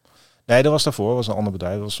 Nee, dat was daarvoor. Dat was een ander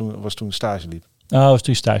bedrijf. Dat was toen stage liep. Was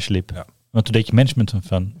toen je stage liep. Ja. Want toen deed je management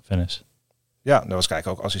van Venice. Ja, dat was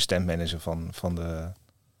eigenlijk ook assistent-manager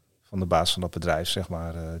van de baas van dat bedrijf, zeg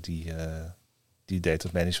maar. Die deed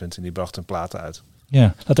het management en die bracht hun platen uit.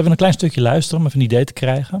 Ja, laten we een klein stukje luisteren om even een idee te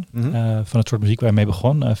krijgen van het soort muziek waar je mee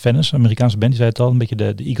begon. Venice, Amerikaanse band, die zei het al, een beetje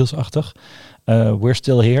de Eagles-achtig. We're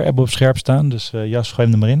Still Here, hebben we op scherp staan, dus Jas, gooi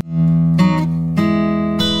hem er maar in.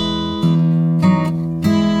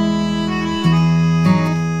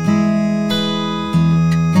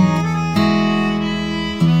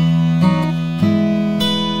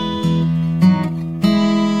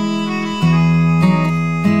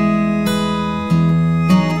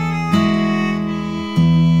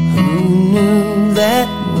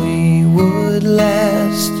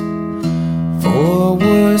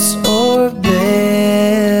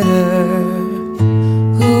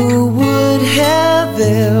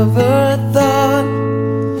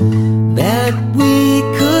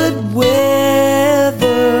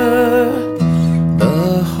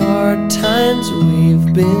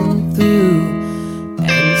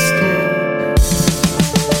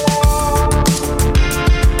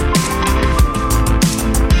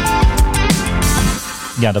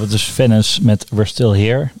 Ja, dat was dus Venice met We're Still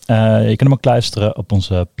Here. Je kunt hem ook luisteren op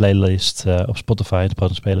onze playlist op Spotify, de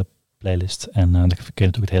Brood & Spelen playlist. En dan kun je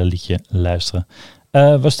natuurlijk het hele liedje luisteren.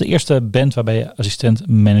 Was de eerste band waarbij je assistent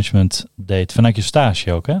management deed vanuit je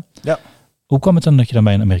stage ook, hè? Ja. Hoe kwam het dan dat je dan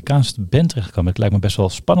bij een Amerikaanse band terecht kwam? Het lijkt me best wel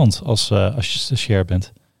spannend als je stagiair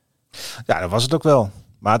bent. Ja, dat was het ook wel.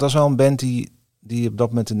 Maar het was wel een band die op dat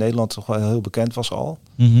moment in Nederland toch wel heel bekend was al.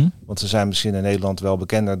 Mm-hmm. Want ze zijn misschien in Nederland wel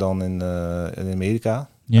bekender dan in Amerika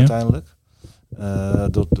uiteindelijk.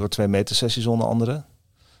 Door 2 metersessies onder andere.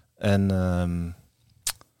 En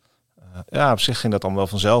op zich ging dat dan wel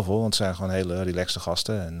vanzelf hoor. Want het zijn gewoon hele relaxte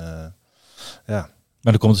gasten. En Maar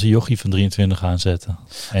dan komt dus een jochie van 23 aanzetten.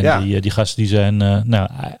 En die gasten die zijn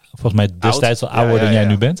volgens mij destijds al ouder dan jij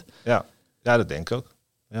nu bent. Ja, dat denk ik ook.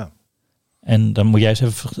 Ja. En dan moet jij eens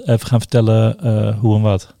even gaan vertellen hoe en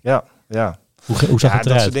wat. Ja. Hoe zag het eruit?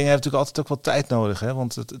 Dat soort dingen heeft natuurlijk altijd ook wel tijd nodig. Hè?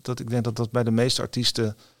 Want ik denk dat bij de meeste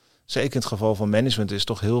artiesten, zeker in het geval van management, is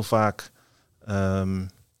toch heel vaak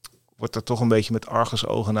wordt er toch een beetje met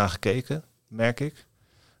argusogen naar gekeken, merk ik.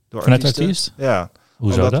 Door Vanuit artiesten. artiest? Ja.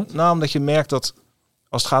 Hoezo dat? Nou, omdat je merkt dat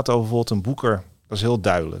als het gaat over bijvoorbeeld een boeker, dat is heel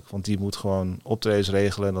duidelijk. Want die moet gewoon optredens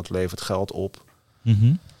regelen en dat levert geld op.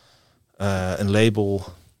 Mm-hmm. Een label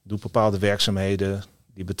doet bepaalde werkzaamheden.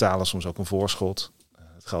 Die betalen soms ook een voorschot.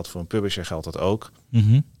 Het geldt voor een publisher, geldt dat ook.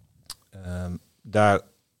 Mm-hmm. Daar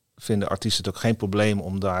vinden artiesten het ook geen probleem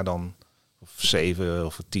om daar dan 7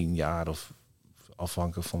 of 10 jaar of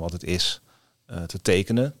afhankelijk van wat het is te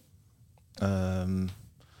tekenen.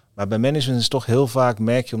 Maar bij management is het toch heel vaak,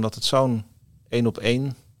 merk je, omdat het zo'n 1-op-1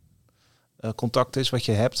 contact is wat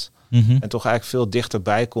je hebt. Mm-hmm. En toch eigenlijk veel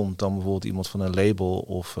dichterbij komt dan bijvoorbeeld iemand van een label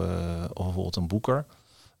of bijvoorbeeld een boeker.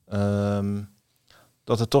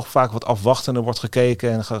 Dat er toch vaak wat afwachtender wordt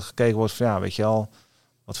gekeken en gekeken wordt van, ja, weet je al,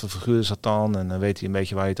 wat voor figuur is dat dan? En dan weet hij een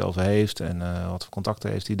beetje waar hij het over heeft en wat voor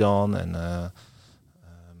contacten heeft hij dan.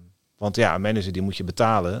 Want ja, een manager die moet je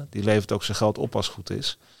betalen, die levert ook zijn geld op als het goed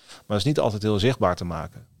is. Maar dat is niet altijd heel zichtbaar te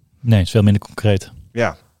maken. Nee, het is veel minder concreet.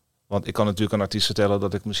 Ja, want ik kan natuurlijk aan artiest vertellen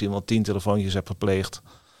dat ik misschien wel 10 telefoontjes heb gepleegd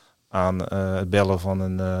aan het bellen van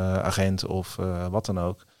een agent of wat dan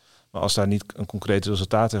ook. Maar als daar niet een concreet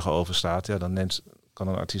resultaat tegenover staat, ja, dan kan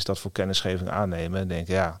een artiest dat voor kennisgeving aannemen en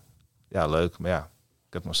denken, ja, leuk, maar ja,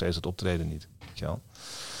 ik heb nog steeds het optreden niet. Weet je wel?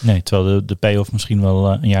 Nee, terwijl de payoff misschien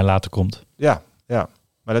wel een jaar later komt. Ja.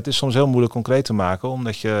 Maar dat is soms heel moeilijk concreet te maken,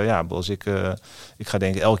 omdat je, als ik ga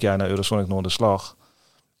denk ik elk jaar naar Eurosonic Noorderslag.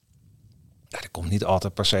 Ja, er komt niet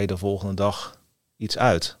altijd per se de volgende dag iets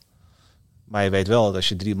uit. Maar je weet wel dat als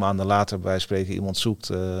je 3 maanden later bij spreken iemand zoekt,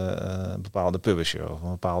 een bepaalde publisher of een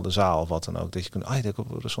bepaalde zaal of wat dan ook, dat je kunt, ik denk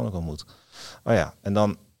op Eurosonic al moet. Oh ja, en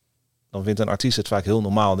dan vindt een artiest het vaak heel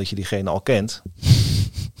normaal dat je diegene al kent.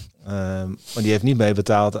 Maar die heeft niet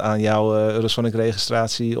meebetaald aan jouw Eurosonic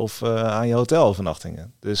registratie of aan je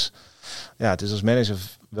hotelovernachtingen. Dus ja, het is als manager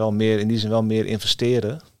wel meer, in die zin wel meer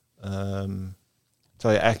investeren.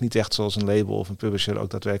 Terwijl je eigenlijk niet echt zoals een label of een publisher ook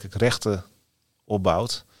daadwerkelijk rechten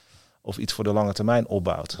opbouwt. Of iets voor de lange termijn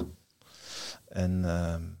opbouwt. En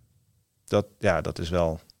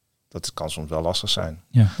dat kan soms wel lastig zijn.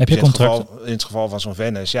 Ja. Heb je contract? In het geval van zo'n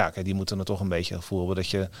Venice, ja, kijk, die moeten er toch een beetje gevoel hebben dat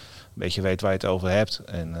je een beetje weet waar je het over hebt.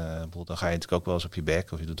 En dan ga je natuurlijk ook wel eens op je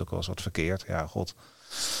bek of je doet ook wel eens wat verkeerd. Ja, god.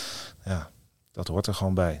 Ja, dat hoort er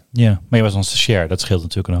gewoon bij. Ja, maar je was dan stagiair, dat scheelt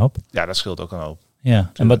natuurlijk een hoop. Ja, dat scheelt ook een hoop.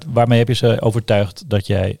 Ja, en waarmee heb je ze overtuigd dat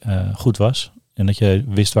jij goed was? En dat je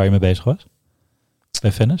wist waar je mee bezig was?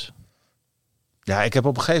 Bij Venice? Ja, ik heb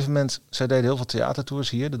op een gegeven moment, zij deden heel veel theatertours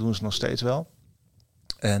hier, dat doen ze nog steeds wel.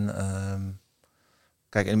 En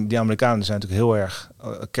kijk, en die Amerikanen zijn natuurlijk heel erg,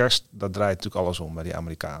 kerst, dat draait natuurlijk alles om bij die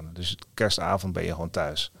Amerikanen. Dus kerstavond ben je gewoon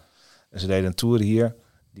thuis. En ze deden een tour hier,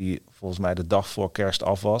 die volgens mij de dag voor kerst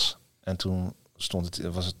af was. En toen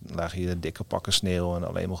lagen hier dikke pakken sneeuw en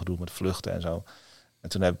alleen maar gedoe met vluchten en zo. En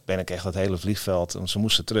toen ben ik echt dat hele vliegveld, want ze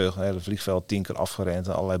moesten terug, het hele vliegveld 10 keer afgerend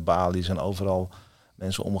en allerlei balies en overal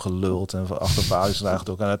mensen omgeluld en achter balies lagen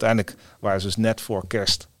ook. En uiteindelijk waren ze dus net voor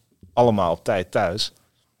kerst allemaal op tijd thuis.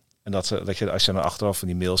 En dat je als je dan achteraf van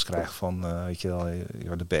die mails krijgt van, weet je wel,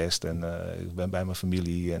 you're the best en ik ben bij mijn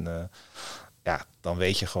familie. En dan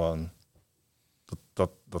weet je gewoon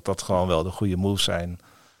dat gewoon wel de goede moves zijn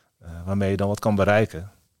waarmee je dan wat kan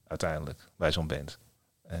bereiken uiteindelijk bij zo'n band.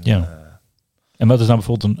 En wat is nou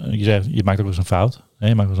bijvoorbeeld je zegt, je maakt ook wel eens een fout, hè?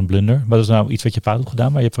 Je maakt wel eens een blunder. Wat is nou iets wat je fout hebt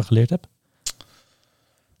gedaan waar je van geleerd hebt?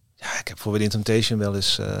 Ja, ik heb voor Within Temptation wel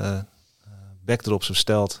eens backdrops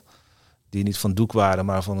besteld die niet van doek waren,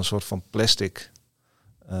 maar van een soort van plastic.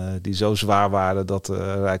 Die zo zwaar waren dat er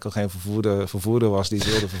eigenlijk al geen vervoerder was die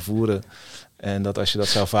het wilde vervoeren. En dat als je dat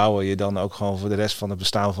zou vouwen, je dan ook gewoon voor de rest van het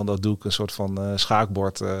bestaan van dat doek een soort van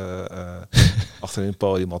schaakbord achter in het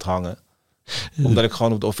podium had hangen. Omdat ik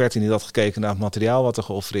gewoon op de offerte niet had gekeken naar het materiaal wat er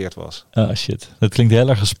geoffreerd was. Oh shit, dat klinkt heel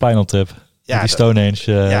erg een Spinal Tap. Ja, die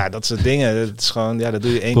Stonehenge. Ja, dat soort dingen. Dat is gewoon, dat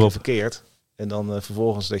doe je 1 keer verkeerd. En dan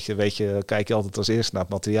vervolgens kijk je altijd als eerste naar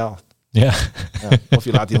het materiaal. Ja. Of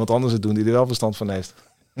je laat iemand anders het doen die er wel verstand van heeft.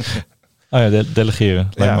 Delegeren.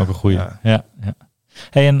 Lijkt me ook een goeie. Ja.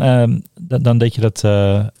 Hey, en dan deed je dat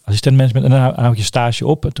assistentmanagement en dan houd je stage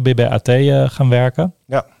op. En toen ben je bij AT gaan werken.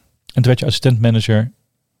 Ja. En toen werd je assistentmanager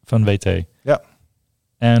van WT. Ja.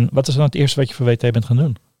 En wat is dan het eerste wat je voor WT bent gaan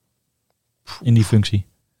doen? In die functie?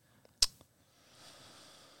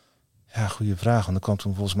 Ja, goede vraag. Want er kwam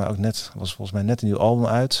toen volgens mij net een nieuw album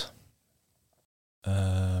uit.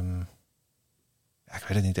 Ik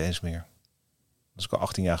weet het niet eens meer. Dat is ook al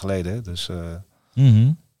 18 jaar geleden. Dus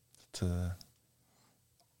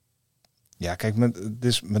kijk,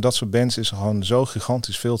 met dat soort bands is er gewoon zo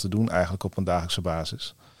gigantisch veel te doen eigenlijk op een dagelijkse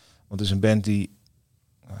basis. Want het is een band die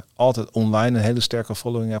altijd online een hele sterke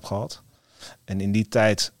following heb gehad. En in die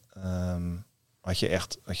tijd had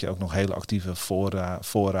je ook nog hele actieve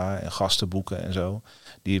fora en gastenboeken en zo.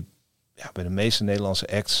 Die bij de meeste Nederlandse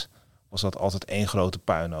acts was dat altijd één grote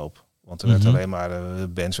puinhoop. Want er werd alleen maar, de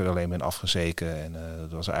bands werden alleen maar afgezeken. En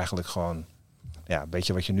dat was eigenlijk gewoon een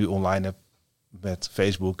beetje wat je nu online hebt met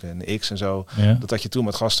Facebook en X en zo. Ja. Dat had je toen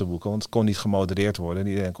met gastenboeken, want het kon niet gemodereerd worden.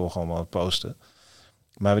 Iedereen kon gewoon maar posten.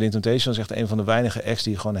 Maar Within Temptation was echt een van de weinige acts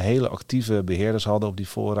die gewoon hele actieve beheerders hadden op die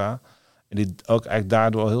fora. En die ook eigenlijk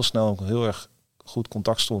daardoor heel snel heel erg goed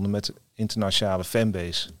contact stonden met de internationale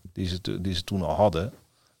fanbase die ze toen al hadden.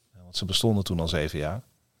 Want ze bestonden toen al 7 jaar.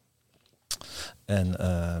 En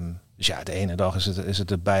dus de ene dag is het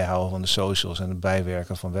het bijhouden van de socials en het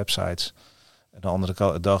bijwerken van websites. En de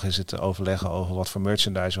andere dag is het overleggen over wat voor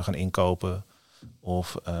merchandise we gaan inkopen.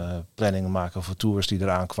 Of planningen maken voor tours die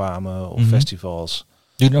eraan kwamen of festivals.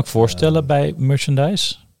 Doe je ook voorstellen bij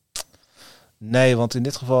merchandise? Nee, want in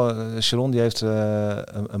dit geval, Sharon die heeft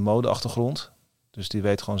een modeachtergrond. Dus die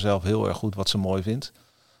weet gewoon zelf heel erg goed wat ze mooi vindt.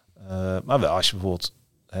 Maar wel als je bijvoorbeeld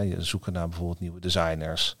je zoeken naar bijvoorbeeld nieuwe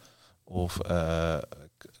designers. Of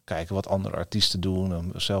kijken wat andere artiesten doen.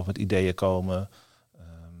 En zelf met ideeën komen.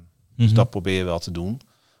 Dus dat probeer je wel te doen.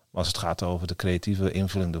 Maar als het gaat over de creatieve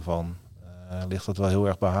invulling ervan, ligt dat wel heel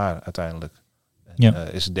erg bij haar uiteindelijk.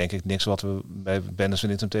 En, is het denk ik niks wat we bij Bandits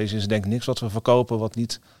Within Temptation is denk ik niks wat we verkopen wat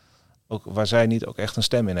niet ook waar zij niet ook echt een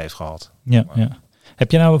stem in heeft gehad. Ja, ja.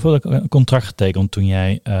 Heb je nou bijvoorbeeld een contract getekend toen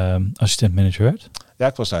jij assistent manager werd? Ja,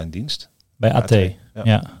 ik was daar in dienst. Bij AT?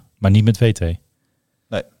 Ja. Maar niet met VT? Nee.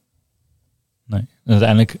 En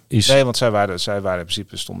uiteindelijk is... Nee, want zij waren in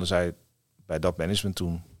principe, stonden zij bij dat management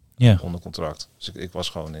toen onder contract. Dus ik was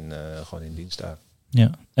gewoon in dienst daar.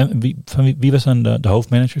 Ja. En wie was dan de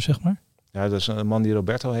hoofdmanager, zeg maar? Ja, dat is een man die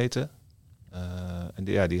Roberto heette. En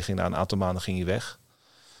die ging na een aantal maanden ging hij weg.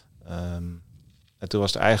 En toen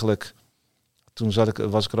was het eigenlijk... Toen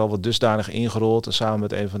was ik er al wat dusdanig ingerold. En samen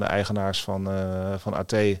met een van de eigenaars van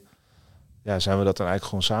AT... Ja, zijn we dat dan eigenlijk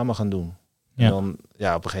gewoon samen gaan doen. Ja. En dan,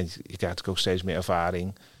 op een gegeven moment, je krijgt natuurlijk ook steeds meer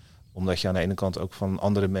ervaring. Omdat je aan de ene kant ook van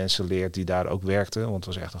andere mensen leert die daar ook werkten. Want het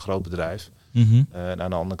was echt een groot bedrijf. En aan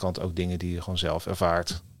de andere kant ook dingen die je gewoon zelf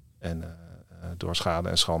ervaart. En door schade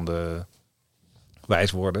en schande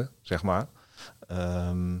wijs worden, zeg maar.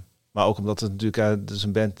 Maar ook omdat het natuurlijk het is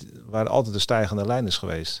een band waar altijd een stijgende lijn is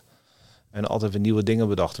geweest. En altijd weer nieuwe dingen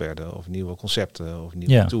bedacht werden. Of nieuwe concepten. Of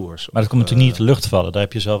nieuwe tours. Maar dat komt natuurlijk niet in de lucht vallen. Daar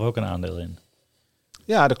heb je zelf ook een aandeel in.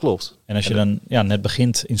 Ja, dat klopt. En als je dan net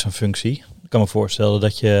begint in zo'n functie. kan me voorstellen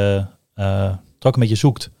dat je er ook een beetje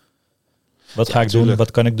zoekt. Wat ga ik doen?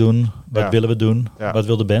 Wat kan ik doen? Wat willen we doen? Wat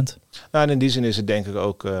wil de band? Nou, en in die zin is het denk ik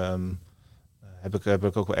ook... heb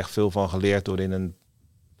ik ook wel echt veel van geleerd door in een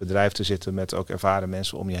bedrijf te zitten met ook ervaren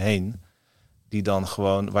mensen om je heen. Die dan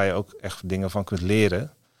gewoon, waar je ook echt dingen van kunt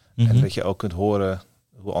leren. Mm-hmm. En dat je ook kunt horen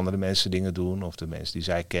hoe andere mensen dingen doen. Of de mensen die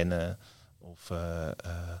zij kennen. Of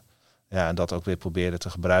en dat ook weer proberen te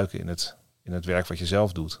gebruiken in het werk wat je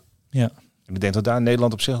zelf doet. Ja. En ik denk dat daar in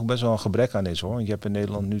Nederland op zich ook best wel een gebrek aan is, hoor. Want je hebt in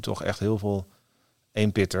Nederland nu toch echt heel veel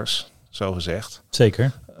eenpitters, zo gezegd.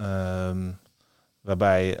 Zeker.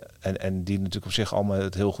 Waarbij, en die natuurlijk op zich allemaal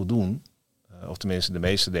het heel goed doen. Of tenminste de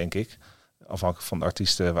meeste, denk ik. Afhankelijk van de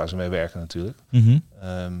artiesten waar ze mee werken natuurlijk. Mm-hmm.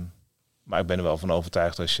 Maar ik ben er wel van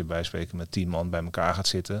overtuigd als je bij spreken met 10 man bij elkaar gaat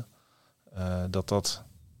zitten.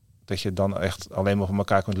 Dat je dan echt alleen maar van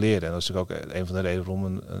elkaar kunt leren. En dat is natuurlijk ook een van de redenen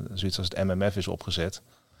waarom zoiets als het MMF is opgezet.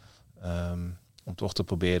 Om toch te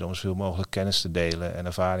proberen om zoveel mogelijk kennis te delen en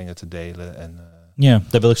ervaringen te delen. En,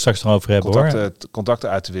 daar wil ik straks nog over hebben, contacten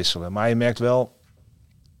uit te wisselen. Maar je merkt wel,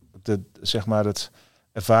 het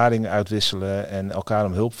ervaringen uitwisselen en elkaar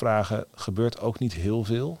om hulp vragen gebeurt ook niet heel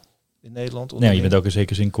veel in Nederland. Ja, je bent ook in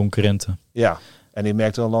zekere zin concurrenten. Ja, en je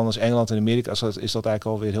merkt wel landen als Engeland en Amerika is dat eigenlijk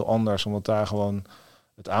alweer heel anders. Omdat daar gewoon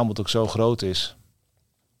het aanbod ook zo groot is.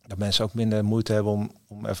 Dat mensen ook minder moeite hebben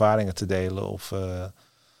om ervaringen te delen of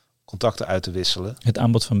contacten uit te wisselen. Het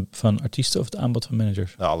aanbod van artiesten of het aanbod van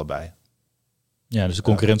managers? Nou, allebei. Ja, dus de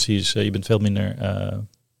concurrentie is, je bent veel minder,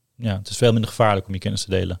 het is veel minder gevaarlijk om je kennis te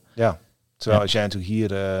delen. Ja, terwijl als jij natuurlijk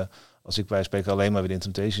hier, als ik bij spreken alleen maar weer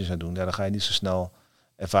Temptation zou doen, dan ga je niet zo snel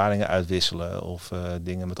ervaringen uitwisselen of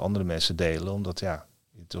dingen met andere mensen delen, omdat je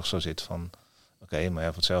toch zo zit van, oké, maar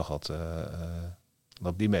voor hetzelfde geld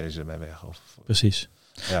loopt die manager mee weg. Precies.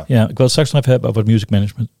 Ja, ik wil het straks nog even hebben over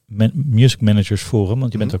het Music Managers Forum,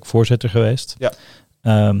 want je bent ook voorzitter geweest.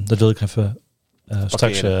 Ja. Dat wil ik even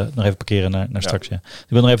straks nog even parkeren naar straks. Ja. Ik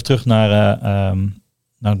wil nog even terug naar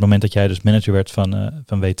het moment dat jij dus manager werd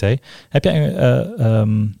van WT. Hoe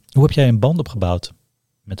heb jij een band opgebouwd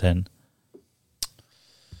met hen?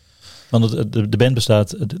 Want de band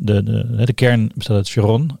bestaat, de kern bestaat uit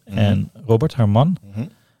Sharon en Robert, haar man.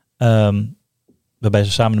 Waarbij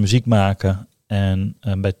ze samen de muziek maken. En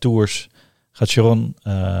bij tours gaat Sharon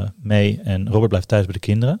mee en Robert blijft thuis bij de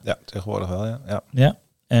kinderen. Ja, tegenwoordig wel, ja. Ja.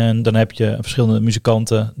 En dan heb je verschillende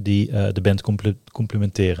muzikanten die de band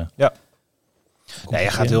complementeren. Ja. Ja, je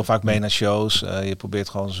gaat heel vaak mee naar shows. Je probeert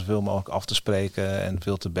gewoon zoveel mogelijk af te spreken en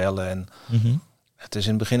veel te bellen. En het is in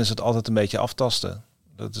het begin is het altijd een beetje aftasten.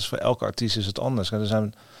 Dat is voor elke artiest is het anders. En er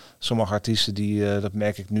zijn sommige artiesten die, dat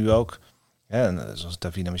merk ik nu ook. Ja, en zoals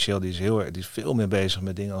Davina Michel, die is veel meer bezig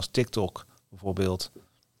met dingen als TikTok bijvoorbeeld.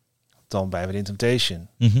 Dan bij Within Temptation.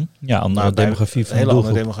 Ja, andere demografie van een hele de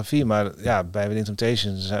andere demografie. Maar ja, bij Within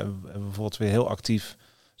Temptation zijn we bijvoorbeeld weer heel actief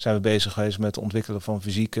zijn we bezig geweest met het ontwikkelen van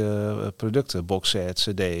fysieke producten. Boxsets,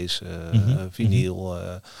 cd's, vinyl,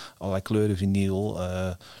 allerlei kleuren vinyl.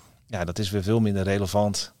 Ja, dat is weer veel minder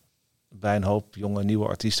relevant bij een hoop jonge nieuwe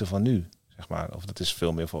artiesten van nu, zeg maar. Of dat is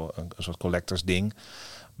veel meer voor een soort collectors ding.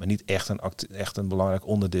 Maar niet echt een belangrijk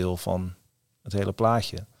onderdeel van het hele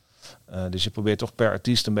plaatje. Dus je probeert toch per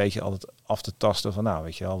artiest een beetje altijd af te tasten van, nou,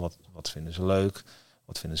 weet je wel, wat vinden ze leuk?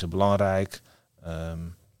 Wat vinden ze belangrijk?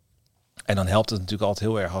 En dan helpt het natuurlijk altijd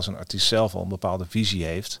heel erg als een artiest zelf al een bepaalde visie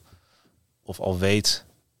heeft. Of al weet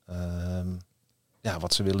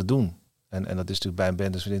wat ze willen doen. En dat is natuurlijk bij een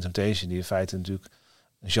band als Within Temptation, die in feite natuurlijk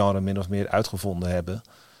een genre min of meer uitgevonden hebben,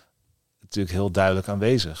 natuurlijk heel duidelijk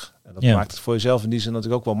aanwezig. En dat maakt het voor jezelf in die zin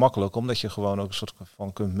natuurlijk ook wel makkelijk, omdat je gewoon ook een soort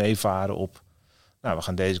van kunt meevaren op, nou, we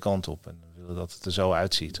gaan deze kant op en we willen dat het er zo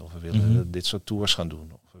uitziet. Of we willen dit soort tours gaan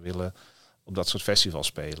doen. Of we willen op dat soort festivals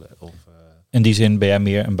spelen. Of, in die zin ben jij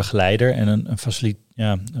meer een begeleider en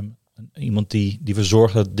een iemand die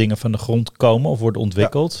verzorgt dat dingen van de grond komen of worden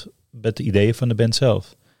ontwikkeld met de ideeën van de band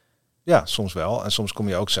zelf. Ja, soms wel. En soms kom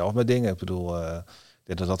je ook zelf met dingen. Ik bedoel, ik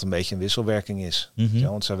denk dat dat een beetje een wisselwerking is. Ja,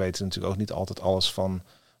 want zij weten natuurlijk ook niet altijd alles van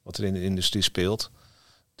wat er in de industrie speelt.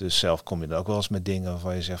 Dus zelf kom je er ook wel eens met dingen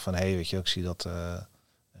waarvan je zegt van, hé, weet je, ik zie dat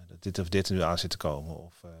dit of dit er nu aan zit te komen.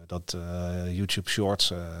 Of dat YouTube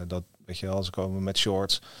Shorts, dat, weet je wel, ze komen met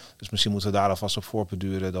shorts. Dus misschien moeten we daar alvast op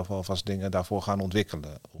voorbeduren, dat we alvast dingen daarvoor gaan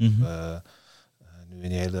ontwikkelen. Of nu in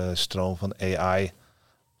die hele stroom van AI,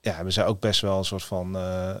 ja, hebben zij ook best wel een soort van,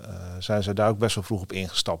 zijn ze daar ook best wel vroeg op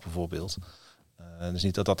ingestapt bijvoorbeeld. Dus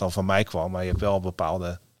niet dat dat dan van mij kwam, maar je hebt wel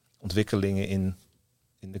bepaalde ontwikkelingen in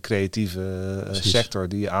de creatieve sector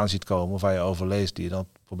die je aan ziet komen, of waar je over leest, die je dan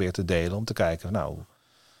probeert te delen om te kijken, nou,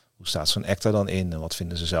 hoe staat zo'n act er dan in? En wat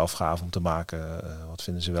vinden ze zelf gaaf om te maken? Wat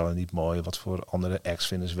vinden ze wel en niet mooi? Wat voor andere acts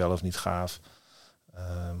vinden ze wel of niet gaaf?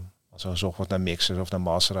 Als er gezocht wordt naar mixers of naar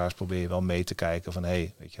masteraars, probeer je wel mee te kijken van,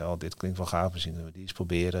 hey, weet je wel, dit klinkt wel gaaf, misschien kunnen we die eens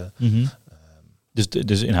proberen.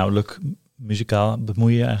 Dus inhoudelijk, muzikaal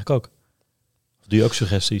bemoei je je eigenlijk ook? Of doe je ook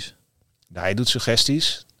suggesties? Nou, je doet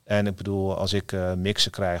suggesties. En ik bedoel, als ik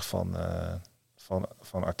mixen krijg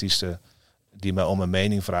van artiesten die mij om een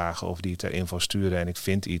mening vragen of die ter info sturen en ik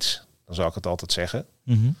vind iets, dan zal ik het altijd zeggen.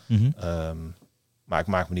 Maar ik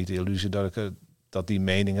maak me niet de illusie dat die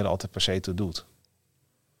mening er altijd per se toe doet.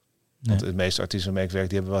 Nee. Want de meeste artiesten waarmee ik werk,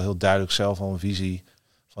 die hebben wel heel duidelijk zelf al een visie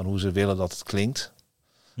van hoe ze willen dat het klinkt.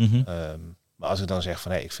 Maar als ik dan zeg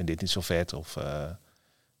van, hey, ik vind dit niet zo vet, of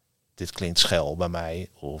dit klinkt schel bij mij,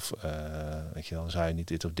 of weet je wel, zou je niet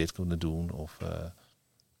dit of dit kunnen doen, of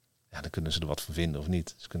dan kunnen ze er wat van vinden of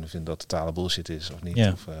niet. Ze kunnen vinden dat totale bullshit is of niet.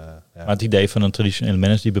 Ja. Maar het idee van een traditionele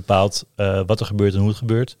manager die bepaalt wat er gebeurt en hoe het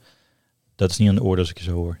gebeurt, dat is niet aan de orde als ik je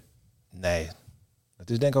zo hoor. Nee, dat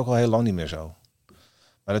is denk ik ook al heel lang niet meer zo.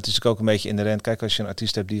 Maar dat is natuurlijk ook een beetje inherent. Kijk, als je een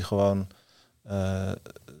artiest hebt die gewoon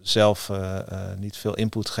zelf niet veel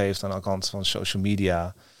input geeft aan de kant van social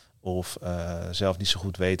media, of zelf niet zo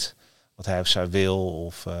goed weet wat hij of zij wil,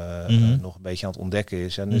 of nog een beetje aan het ontdekken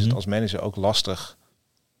is, dan is het als manager ook lastig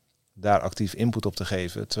daar actief input op te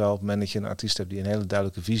geven. Terwijl op het moment dat je een artiest hebt die een hele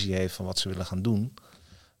duidelijke visie heeft van wat ze willen gaan doen,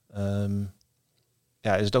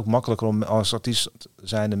 is het ook makkelijker om als artiest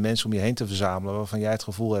zijn de mensen om je heen te verzamelen waarvan jij het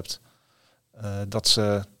gevoel hebt dat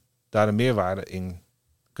ze daar een meerwaarde in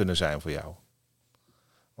kunnen zijn voor jou.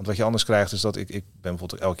 Want wat je anders krijgt is dat ik ben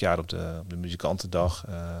bijvoorbeeld elk jaar op de muzikantendag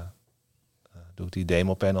doe ik die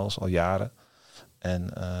demo panels al jaren. En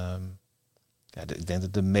ik denk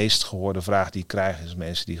dat de meest gehoorde vraag die ik krijg is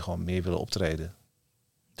mensen die gewoon meer willen optreden.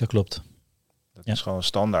 Dat klopt. Dat is gewoon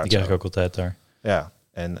standaard. Die krijg ik ook altijd daar. Ja,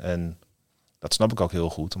 en dat snap ik ook heel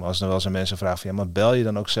goed. Maar als er dan wel eens mensen vragen van, ja, maar bel je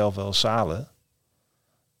dan ook zelf wel zalen?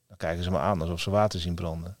 Dan kijken ze me aan alsof ze water zien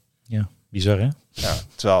branden. Ja, bizar hè? Ja,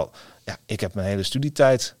 terwijl ik heb mijn hele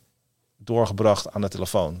studietijd doorgebracht aan de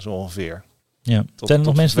telefoon, zo ongeveer. Ja. Tot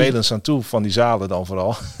nog mensen vervelens aan toe van die zalen dan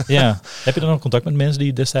vooral. Ja. Heb je dan nog contact met mensen die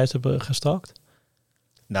je destijds hebben gestalkt?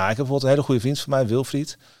 Nou, ik heb bijvoorbeeld een hele goede vriend van mij,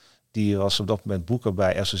 Wilfried. Die was op dat moment boeker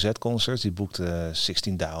bij S03-concerts. Die boekte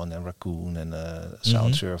 16 Down en Raccoon en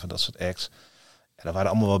Soundsurf en dat soort acts. En dat waren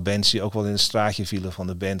allemaal wel bands die ook wel in het straatje vielen van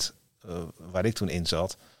de band waar ik toen in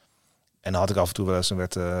zat. En dan had ik af en toe wel eens,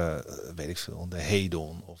 weet ik veel, de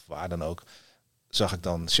Hedon of waar dan ook, zag ik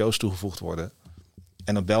dan shows toegevoegd worden.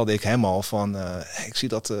 En dan belde ik hem al van, ik zie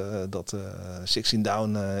dat 16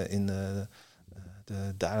 Down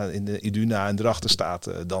daar in de Iduna en erachter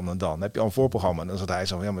staat dan en dan. Heb je al een voorprogramma? En dan zat hij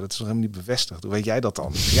zo van, ja, maar dat is nog helemaal niet bevestigd. Hoe weet jij dat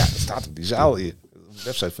dan? Ja, dat staat op die zaal hier, op de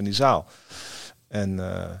website van die zaal. En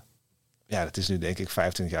dat is nu denk ik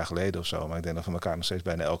 25 jaar geleden of zo. Maar ik denk dat we elkaar nog steeds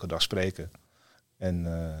bijna elke dag spreken. En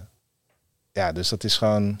dus dat is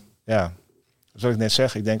gewoon, zoals ik net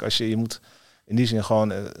zeg, ik denk als je moet in die zin gewoon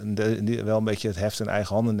wel een beetje het heft in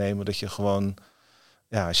eigen handen nemen. Dat je gewoon,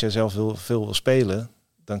 als je zelf veel wil spelen,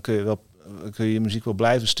 dan kun je je muziek wel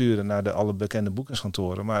blijven sturen naar alle bekende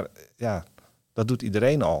boekingskantoren. Maar dat doet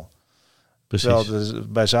iedereen al. Precies. Terwijl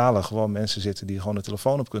er bij zalen gewoon mensen zitten die gewoon de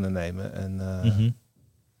telefoon op kunnen nemen. En, Dat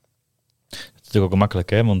is natuurlijk ook makkelijk,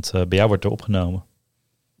 hè? Want bij jou wordt er opgenomen.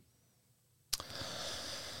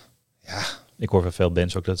 Ja. Ik hoor van veel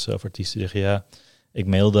bands ook dat ze of artiesten zeggen, ik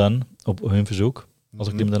mail dan op hun verzoek, als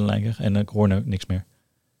ik die dan lijn krijg, en ik hoor niks meer.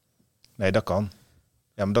 Nee, dat kan.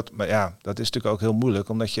 Ja, dat is natuurlijk ook heel moeilijk,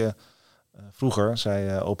 omdat je vroeger,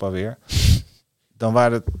 zei opa weer, dan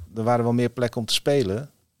waren er waren wel meer plekken om te spelen,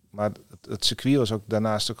 maar het circuit was ook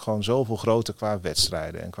daarnaast ook gewoon zoveel groter qua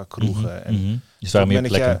wedstrijden en qua kroegen. En dus waren meer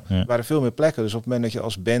plekken. Er waren veel meer plekken, dus op het moment dat je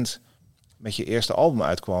als band met je eerste album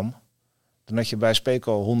uitkwam, dan had je bij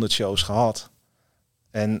Speco al 100 shows gehad.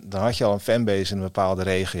 En dan had je al een fanbase in een bepaalde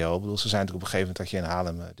regio. Ik bedoel, ze zijn natuurlijk op een gegeven moment dat je in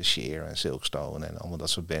Haarlem de Swier en Silkstone en allemaal dat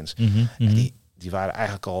soort bands. En die waren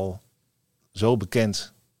eigenlijk al zo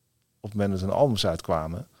bekend op het moment dat hun albums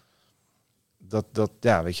uitkwamen. Dat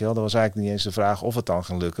weet je wel, dat was eigenlijk niet eens de vraag of het dan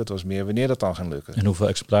ging lukken. Het was meer wanneer dat dan ging lukken. En hoeveel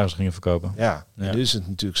exemplaren ze gingen verkopen. Ja. En nu is het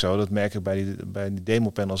natuurlijk zo, dat merk ik bij die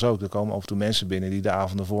demopanels ook. Er komen af en toe mensen binnen die de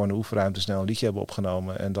avond ervoor in de oefenruimte snel een liedje hebben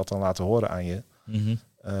opgenomen en dat dan laten horen aan je.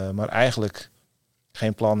 Maar eigenlijk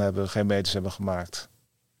geen plan hebben, geen meters hebben gemaakt.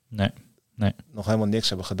 Nee. Nog helemaal niks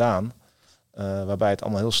hebben gedaan. Waarbij het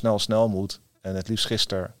allemaal heel snel moet. En het liefst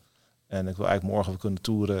gisteren. En ik wil eigenlijk morgen weer kunnen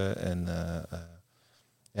toeren.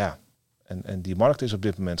 En die markt is op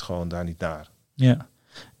dit moment gewoon daar niet naar. Ja.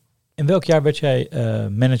 In welk jaar werd jij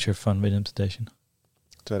manager van Rhythm Temptation?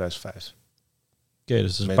 2005. Oké,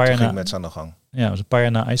 dus een paar jaar na... met ze aan de gang. Ja, dus een paar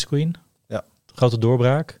jaar na Ice Queen. Ja. Grote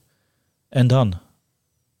doorbraak. En dan?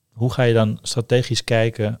 Hoe ga je dan strategisch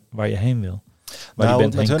kijken waar je heen wil? Maar nou,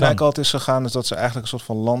 met hun eigenlijk altijd is gegaan is dat ze eigenlijk een soort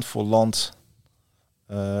van land voor land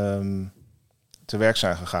te werk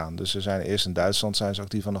zijn gegaan. Dus ze zijn eerst in Duitsland zijn ze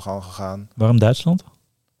actief aan de gang gegaan. Waarom Duitsland?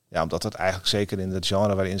 Ja, omdat het eigenlijk zeker in het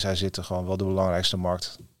genre waarin zij zitten gewoon wel de belangrijkste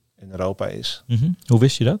markt in Europa is. Hoe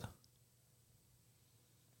wist je dat?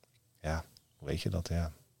 Ja, hoe weet je dat?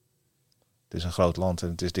 Ja. Het is een groot land en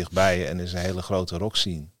het is dichtbij en er is een hele grote rock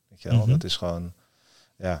scene. Weet je wel? Dat is gewoon,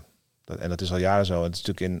 en dat is al jaren zo. Het is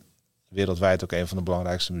natuurlijk wereldwijd ook een van de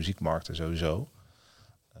belangrijkste muziekmarkten sowieso.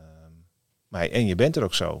 En je bent er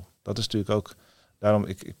ook zo. Dat is natuurlijk ook, daarom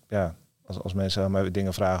als mensen mij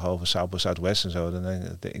dingen vragen over South by Southwest en zo, dan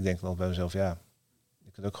denk ik wel bij mezelf, je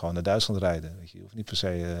kunt ook gewoon naar Duitsland rijden. Weet je hoeft niet per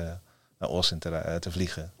se naar Austin te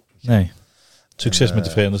vliegen. Nee. Succes met de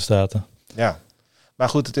Verenigde Staten. Ja. Maar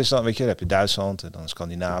goed, het is dan, weet je, dan heb je Duitsland en dan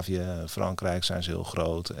Scandinavië, Frankrijk zijn ze heel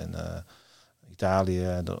groot en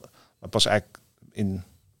Italië. Maar pas eigenlijk in,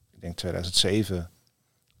 ik denk 2007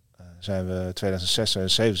 2006,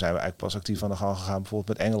 2007 zijn we eigenlijk pas actief aan de gang gegaan,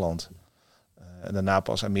 bijvoorbeeld met Engeland. En daarna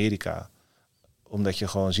pas Amerika. Omdat je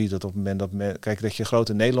gewoon ziet dat op het moment dat je groot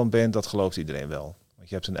in Nederland bent, dat gelooft iedereen wel. Want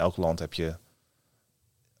je hebt in elk land heb je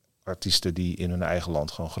artiesten die in hun eigen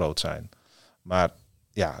land gewoon groot zijn. Maar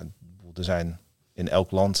er zijn in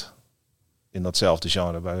elk land in datzelfde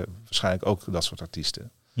genre waarschijnlijk ook dat soort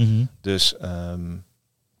artiesten. Dus op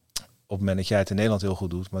het moment dat jij het in Nederland heel goed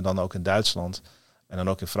doet, maar dan ook in Duitsland en dan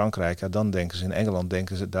ook in Frankrijk, dan denken ze in Engeland,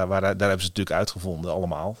 daar hebben ze het natuurlijk uitgevonden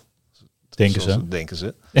allemaal. Denken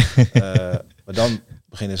ze. Maar dan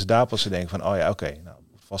beginnen ze daar pas te denken van, op het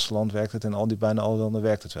vasteland werkt het en bijna alle landen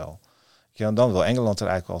werkt het wel. En dan wil Engeland er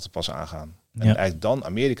eigenlijk altijd pas aangaan. En eigenlijk dan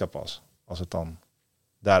Amerika pas, als het dan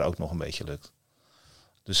daar ook nog een beetje lukt.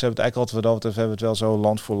 Dus ze hebben het eigenlijk altijd, we hebben het wel zo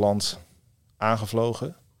land voor land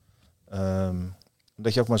aangevlogen.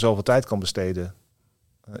 Dat je ook maar zoveel tijd kan besteden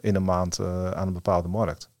in een maand aan een bepaalde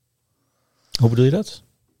markt. Hoe bedoel je dat?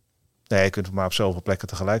 Nee, je kunt maar op zoveel plekken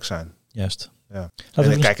tegelijk zijn. Juist. Ja.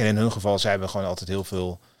 En in hun geval, zij hebben gewoon altijd heel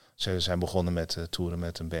veel Ze zijn begonnen met toeren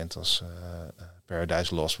met een band als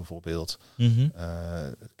Paradise Lost bijvoorbeeld.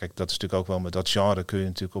 Kijk, dat is natuurlijk ook wel met dat genre kun je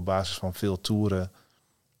natuurlijk op basis van veel toeren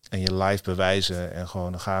en je live bewijzen en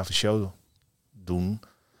gewoon een gave show doen.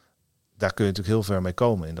 Daar kun je natuurlijk heel ver mee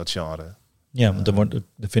komen in dat genre. Ja, want dan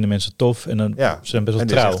vinden mensen tof en dan zijn best wel en er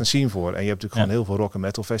trouw. is echt een scene voor. En je hebt natuurlijk gewoon heel veel rock en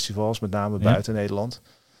metal festivals, met name buiten Nederland.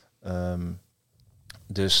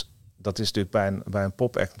 Dus dat is natuurlijk bij een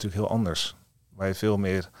pop act natuurlijk heel anders. Waar je veel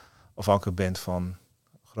meer afhankelijk bent van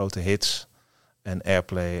grote hits en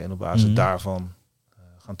airplay en op basis daarvan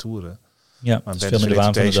gaan toeren. Ja, maar het is veel meer de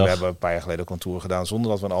waan van de dag. We hebben een paar jaar geleden ook een tour gedaan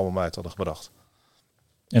zonder dat we een album uit hadden gebracht.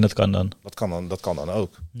 En dat kan dan? Dat kan dan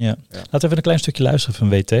ook. Ja. Laten we even een klein stukje luisteren van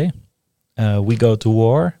WT. We Go to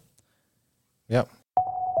War. Ja.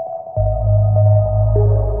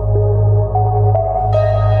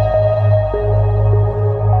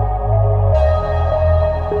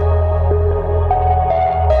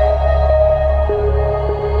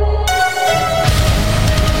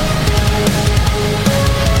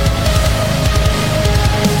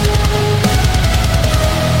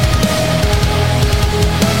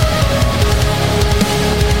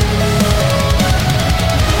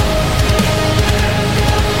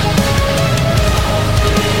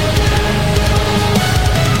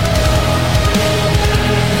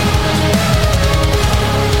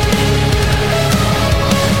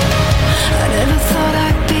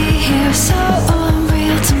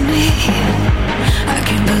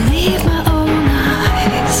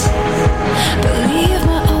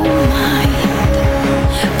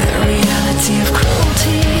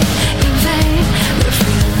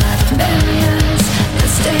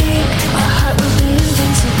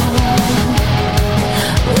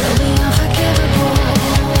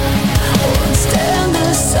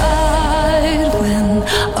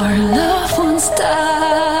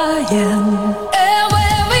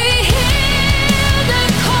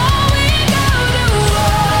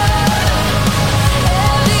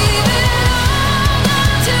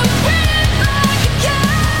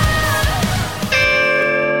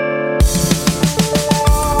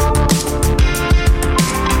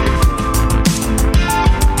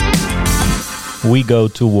 We Go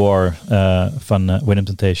to War van Winham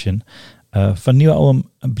Temptation. Van nieuwe album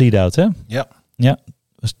Bleed Out, hè? Ja. Ja,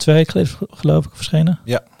 dat is 2 weken geleden geloof ik verschenen.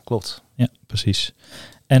 Ja, klopt. Ja, precies.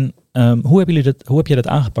 En hoe heb je dat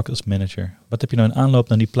aangepakt als manager? Wat heb je nou in aanloop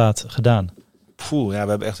naar die plaat gedaan? We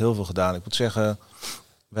hebben echt heel veel gedaan. Ik moet zeggen,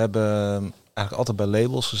 we hebben eigenlijk altijd bij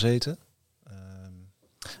labels gezeten.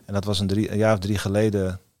 En dat was een jaar of 3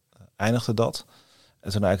 geleden eindigde dat.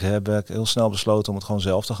 En toen heb ik heel snel besloten om het gewoon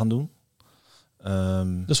zelf te gaan doen.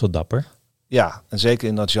 Dat is wel dapper. Ja, en zeker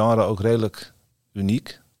in dat genre ook redelijk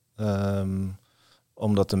uniek.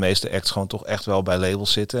 Omdat de meeste acts gewoon toch echt wel bij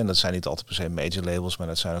labels zitten. En dat zijn niet altijd per se major labels, maar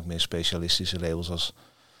dat zijn ook meer specialistische labels als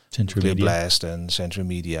Century Blast en Century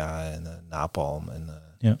Media en Napalm. Maar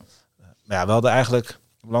ja, we hadden eigenlijk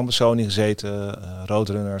lang bij Sony gezeten,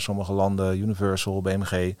 Roadrunner, sommige landen, Universal, BMG.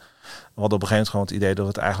 We hadden op een gegeven moment gewoon het idee dat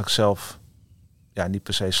we het eigenlijk zelf niet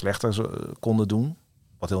per se slechter konden doen.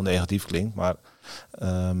 Wat heel negatief klinkt, maar op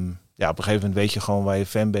een gegeven moment weet je gewoon waar je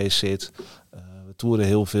fanbase zit. We toeren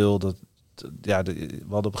heel veel. We hadden op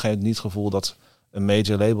een gegeven moment niet het gevoel dat een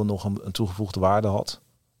major label nog een toegevoegde waarde had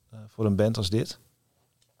voor een band als dit.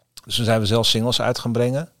 Dus toen zijn we zelf singles uit gaan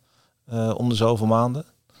brengen om de zoveel maanden.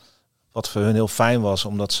 Wat voor hun heel fijn was,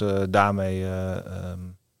 omdat ze daarmee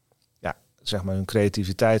hun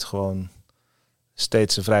creativiteit gewoon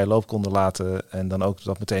steeds de vrije loop konden laten en dan ook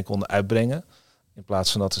dat meteen konden uitbrengen. In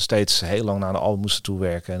plaats van dat ze steeds heel lang naar een album moesten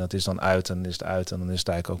toewerken. En dat is dan uit en dan is het uit en dan is het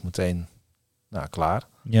eigenlijk ook meteen klaar.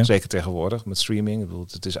 Ja. Zeker tegenwoordig met streaming. Ik bedoel,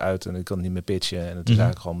 het is uit en ik kan het niet meer pitchen. En het is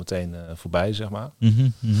eigenlijk gewoon meteen voorbij, zeg maar.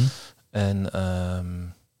 En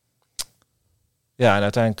en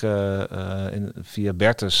uiteindelijk via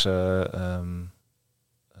Bertus een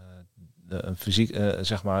fysiek,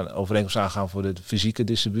 een overeenkomst aangaan voor de fysieke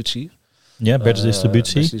distributie. Ja, Bertus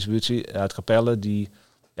distributie uit Capelle die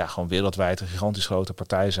gewoon wereldwijd een gigantisch grote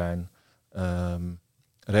partij zijn. Een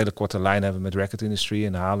redelijk korte lijn hebben met Record Industry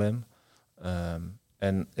in Haarlem.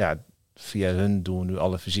 En via hun doen we nu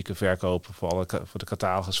alle fysieke verkopen voor de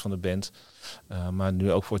catalogus van de band. Maar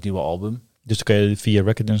nu ook voor het nieuwe album. Dus dan kan je via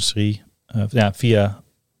Record Industry, via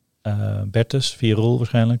Bertus, via Roel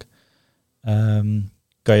waarschijnlijk,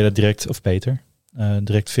 kan je dat direct, of beter,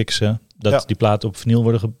 direct fixen. Dat die platen op vinyl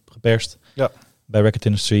worden geperst bij Record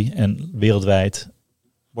Industry en wereldwijd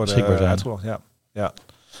beschikbaar zijn. Uitgebracht, ja.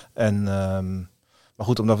 En, maar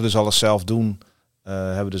goed, omdat we dus alles zelf doen,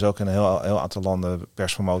 hebben we dus ook in een heel aantal landen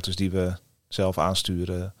perspromoters die we zelf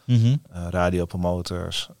aansturen.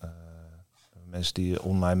 Radiopromoters, mensen die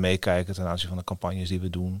online meekijken ten aanzien van de campagnes die we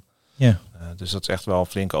doen. Ja. Dus dat is echt wel een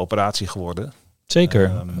flinke operatie geworden.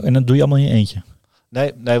 Zeker. En dat doe je allemaal in je eentje?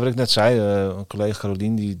 Nee, wat ik net zei, een collega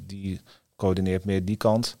Carolien die coördineert meer die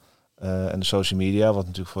kant. En de social media, wat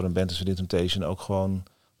natuurlijk voor een band als Within Temptation ook gewoon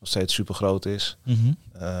nog steeds super groot is. Mm-hmm.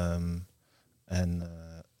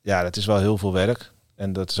 Dat is wel heel veel werk.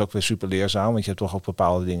 En dat is ook weer super leerzaam, want je hebt toch ook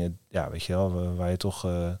bepaalde dingen, weet je wel, waar je toch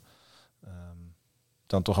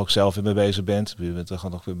dan toch ook zelf weer mee bezig bent. Je bent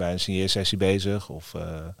dan ook weer bij een signeersessie bezig of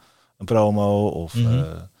een promo of...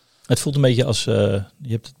 Het voelt een beetje als, je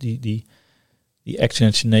hebt die Action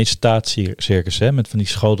and Sinead staatscircus, hè, met van die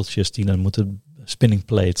schoteltjes die dan moeten spinning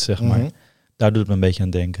plates, zeg maar. Mm-hmm. Daar doet het me een beetje aan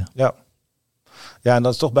denken. Ja, en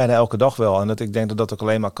dat is toch bijna elke dag wel. En ik denk dat dat ook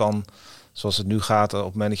alleen maar kan, zoals het nu gaat, op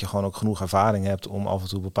het moment dat je gewoon ook genoeg ervaring hebt om af en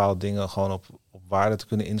toe bepaalde dingen gewoon op waarde te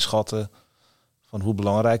kunnen inschatten van hoe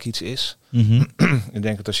belangrijk iets is. Mm-hmm. Ik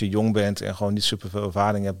denk dat als je jong bent en gewoon niet super veel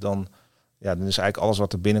ervaring hebt, dan is eigenlijk alles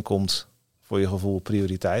wat er binnenkomt voor je gevoel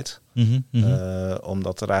prioriteit. Mm-hmm.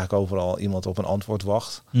 Omdat er eigenlijk overal iemand op een antwoord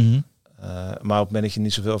wacht. Mm-hmm. Maar op het moment dat je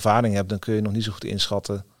niet zoveel ervaring hebt, dan kun je nog niet zo goed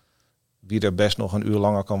inschatten wie er best nog een uur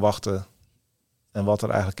langer kan wachten en wat er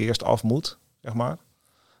eigenlijk eerst af moet, zeg maar.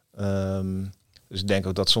 Dus ik denk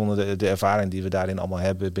ook dat zonder de ervaring die we daarin allemaal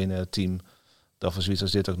hebben binnen het team, dat we zoiets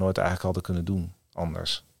als dit ook nooit eigenlijk hadden kunnen doen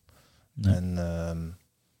anders. Nee.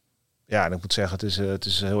 En ik moet zeggen, het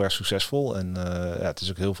is heel erg succesvol en het is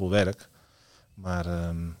ook heel veel werk. Maar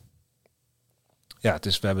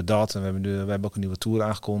we hebben dat en we hebben ook een nieuwe tour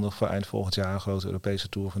aangekondigd voor eind volgend jaar, een grote Europese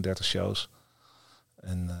tour van 30 shows.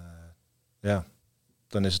 En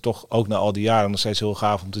dan is het toch ook na al die jaren nog steeds heel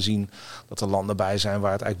gaaf om te zien dat er landen bij zijn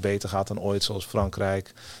waar het eigenlijk beter gaat dan ooit, zoals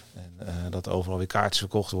Frankrijk. En dat overal weer kaartjes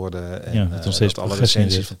verkocht worden. En dat alle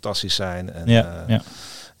recensies fantastisch zijn. En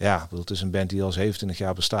het is een band die al 27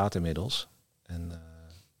 jaar bestaat inmiddels. En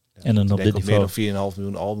dan op dit niveau. Meer dan 4,5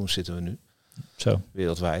 miljoen albums zitten we nu. Zo.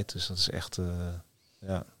 Wereldwijd. Dus dat is echt,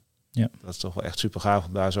 dat is toch wel echt super gaaf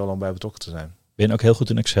om daar zo lang bij betrokken te zijn. Ben je ook heel goed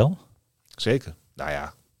in Excel? Zeker. Nou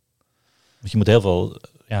ja. Want je moet heel veel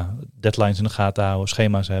deadlines in de gaten houden,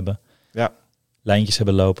 schema's hebben. Ja. Lijntjes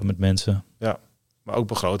hebben lopen met mensen. Ja. Maar ook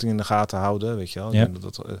begroting in de gaten houden, weet je wel. Ja. Ik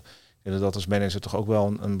denk dat als manager toch ook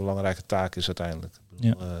wel een belangrijke taak is uiteindelijk.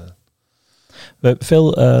 We hebben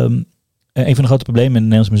veel... een van de grote problemen in de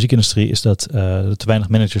Nederlandse muziekindustrie is dat er te weinig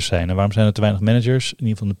managers zijn. En waarom zijn er te weinig managers? In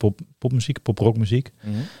ieder geval de popmuziek, pop-rockmuziek,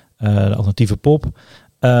 de alternatieve pop.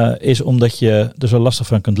 Is omdat je er zo lastig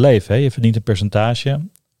van kunt leven. Hè? Je verdient een percentage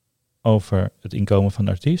over het inkomen van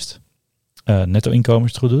de artiest. Netto-inkomen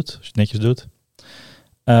als je het goed doet, als je het netjes doet.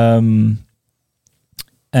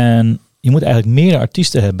 En je moet eigenlijk meer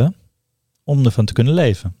artiesten hebben om ervan te kunnen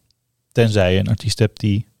leven. Tenzij je een artiest hebt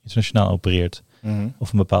die internationaal opereert. Mm-hmm.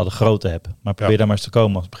 Of een bepaalde grootte hebt. Maar probeer daar maar eens te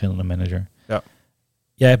komen als beginnende manager. Ja.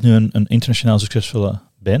 Jij hebt nu een internationaal succesvolle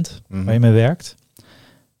band waar je mee werkt.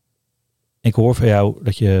 Ik hoor van jou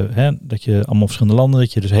dat je allemaal verschillende landen,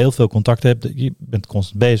 dat je dus heel veel contact hebt. Je bent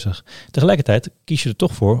constant bezig. Tegelijkertijd kies je er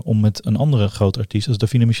toch voor om met een andere grote artiest als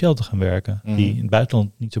Davina Michel te gaan werken. Mm-hmm. Die in het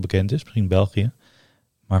buitenland niet zo bekend is. Misschien België.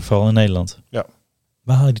 Maar vooral in Nederland. Ja.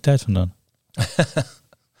 Waar haal je die tijd vandaan?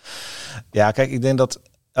 Ja, kijk, ik denk dat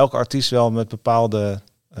elke artiest wel met bepaalde,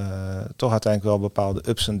 toch uiteindelijk wel bepaalde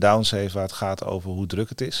ups en downs heeft waar het gaat over hoe druk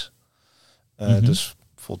het is. Dus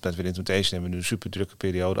bijvoorbeeld met Within Temptation hebben we nu een super drukke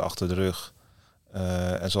periode achter de rug.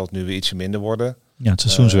 En zal het nu weer ietsje minder worden. Ja, het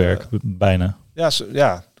seizoenswerk, bijna.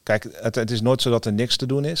 Ja, kijk, het is nooit zo dat er niks te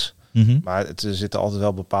doen is. Mm-hmm. Maar er zitten altijd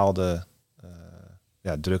wel bepaalde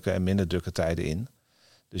drukke en minder drukke tijden in.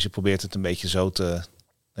 Dus je probeert het een beetje zo te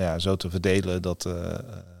verdelen dat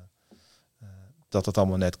het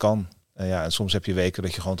allemaal net kan. En soms heb je weken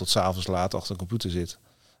dat je gewoon tot 's avonds laat achter een computer zit.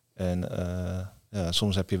 En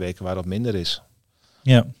soms heb je weken waar dat minder is.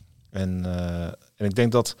 Ja. En ik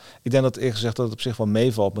denk dat eerlijk gezegd dat het op zich wel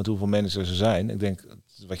meevalt met hoeveel managers er zijn. Ik denk,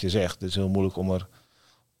 wat je zegt, het is heel moeilijk om er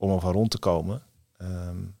van rond te komen.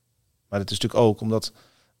 Maar het is natuurlijk ook, omdat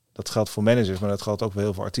dat geldt voor managers, maar dat geldt ook voor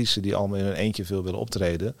heel veel artiesten die allemaal in hun eentje veel willen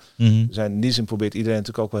optreden. Mm-hmm. In die zin probeert iedereen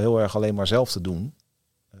natuurlijk ook wel heel erg alleen maar zelf te doen.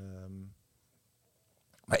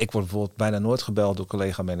 Maar ik word bijvoorbeeld bijna nooit gebeld door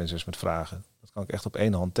collega-managers met vragen. Dat kan ik echt op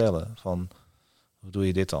één hand tellen. Van, hoe doe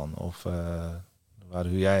je dit dan? Of waar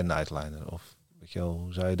huur jij een nightliner? Of weet je wel,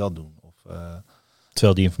 hoe zou je dat doen? Of,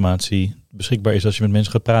 terwijl die informatie beschikbaar is als je met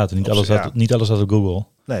mensen gaat praten. Niet alles staat op Google.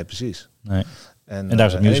 Nee, precies. Nee. En daar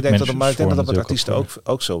is het ik denk dat dat met artiesten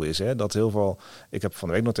ook zo is. Hè? Dat heel veel. Ik heb van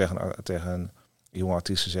de week nog tegen een jonge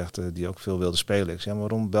artiest gezegd die ook veel wilde spelen. Ik zei,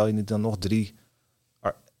 waarom bel je niet dan nog 3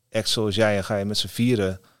 acts zoals jij en ga je met z'n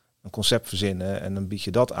vieren een concept verzinnen en dan bied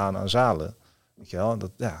je dat aan zalen. Weet je wel?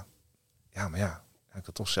 Maar ik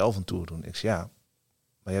kan toch zelf een tour doen. Ik zeg ja,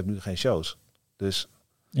 maar je hebt nu geen shows. Dus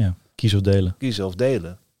ja, kies of delen. Kies of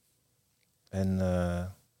delen. En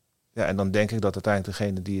en dan denk ik dat uiteindelijk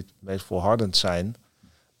degenen die het meest volhardend zijn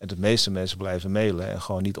en de meeste mensen blijven mailen en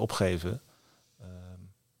gewoon niet opgeven.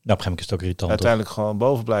 Nou, op een gegeven moment is het ook irritant. Uiteindelijk gewoon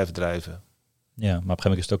boven blijven drijven. Ja, maar op een gegeven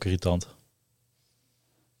moment is het ook irritant.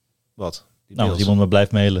 Wat? Als iemand maar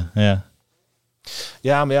blijft mailen. Ja.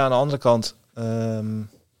 Ja, maar aan de andere kant,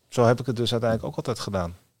 zo heb ik het dus uiteindelijk ook altijd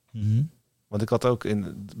gedaan. Mm-hmm. Want ik had ook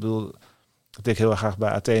dat ik heel erg graag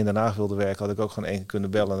bij AT en Den Haag wilde werken, had ik ook gewoon 1 keer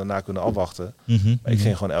kunnen bellen en daarna kunnen afwachten. Mm-hmm. Maar ik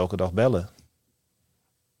ging gewoon elke dag bellen.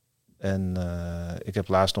 En ik heb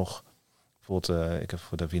laatst nog, bijvoorbeeld, ik heb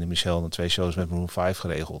voor Davine Michel 2 shows met Maroon 5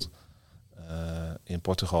 geregeld. In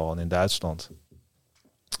Portugal en in Duitsland.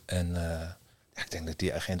 En ik denk dat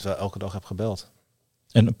die agent wel elke dag heb gebeld.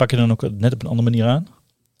 En pak je dan ook net op een andere manier aan?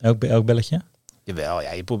 Elk belletje? Jawel, ja,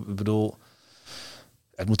 ik bedoel,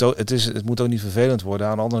 het moet ook niet vervelend worden.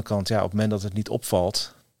 Aan de andere kant, ja, op het moment dat het niet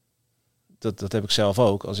opvalt, dat heb ik zelf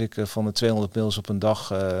ook. Als ik van de 200 mails op een dag,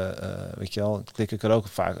 weet je wel, klik ik er ook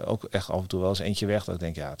vaak, ook echt af en toe wel eens eentje weg. Dat ik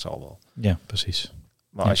denk, ja, het zal wel. Ja, precies.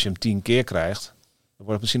 Maar als je hem 10 keer krijgt, dan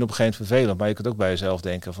wordt het misschien op een gegeven moment vervelend. Maar je kunt ook bij jezelf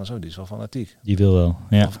denken van, zo, die is wel fanatiek. Die wil wel,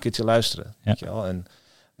 ja. Of een keertje luisteren, weet je wel. En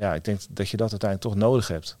ja, ik denk dat je dat uiteindelijk toch nodig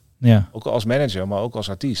hebt. Ja. Ook als manager, maar ook als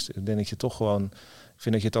artiest. Ik denk dat je toch gewoon, ik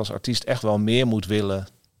vind dat je het als artiest echt wel meer moet willen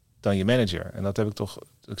dan je manager. En dat heb ik toch,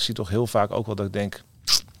 ik zie toch heel vaak ook wel dat ik denk,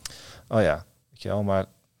 oh ja, weet je wel, maar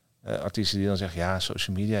artiesten die dan zeggen, ja,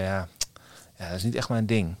 social media, ja, dat is niet echt mijn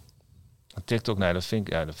ding. TikTok, nee, dat vind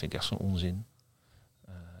ik echt zo'n onzin.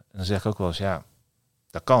 En dan zeg ik ook wel eens, ja,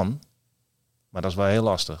 dat kan, maar dat is wel heel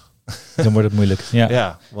lastig. Dan wordt het moeilijk.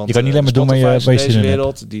 Ja, want je kan niet alleen maar doen, maar je deze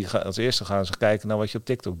wereld, die als eerste gaan ze kijken naar wat je op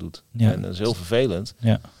TikTok doet. Ja. En dat is heel vervelend.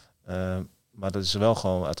 Ja. Maar dat is wel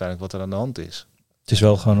gewoon uiteindelijk wat er aan de hand is. Het is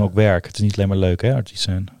wel gewoon ook werk. Het is niet alleen maar leuk, hè, artiest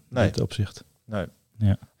zijn. Nee. In dit opzicht. Nee. Ja.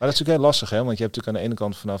 Maar dat is natuurlijk heel lastig, hè? Want je hebt natuurlijk aan de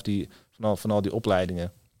ene kant van al die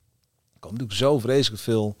opleidingen komen natuurlijk zo vreselijk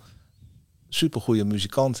veel supergoeie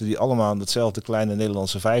muzikanten die allemaal aan datzelfde kleine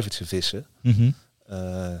Nederlandse vijvertje vissen. Mm-hmm.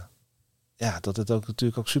 Dat het ook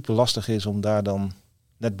natuurlijk ook super lastig is om daar dan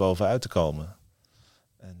net bovenuit te komen.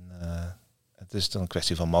 En het is dan een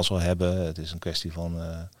kwestie van mazzel hebben. Het is een kwestie van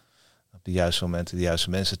op de juiste momenten de juiste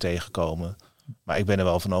mensen tegenkomen. Maar ik ben er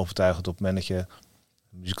wel van overtuigd dat op het moment dat je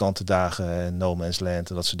muzikantendagen en No Man's Land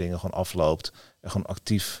en dat soort dingen gewoon afloopt en gewoon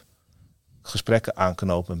actief gesprekken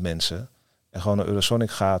aanknopen met mensen en gewoon naar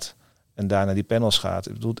Eurosonic gaat en daar naar die panels gaat.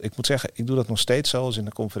 Ik moet zeggen, ik doe dat nog steeds zo als in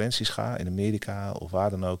de conferenties ga, in Amerika of waar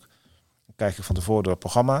dan ook. Dan kijk je van tevoren door het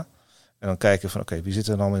programma en dan kijk je van oké, wie zit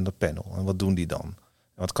er dan in dat panel en wat doen die dan? En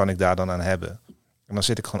wat kan ik daar dan aan hebben? En dan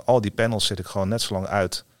zit ik gewoon al die panels net zo lang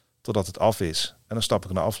uit totdat het af is. En dan stap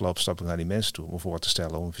ik na afloop naar die mensen toe om me voor te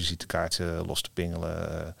stellen, om een visitekaartje los te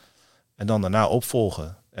pingelen. En dan daarna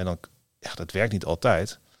opvolgen. En dan, ja, dat werkt niet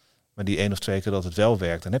altijd. Maar die 1 of 2 keer dat het wel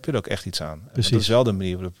werkt, dan heb je er ook echt iets aan. Dat is wel de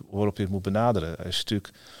manier waarop je het moet benaderen. Als je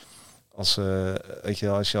natuurlijk,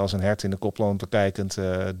 als je als een hert in de kopland bekijkend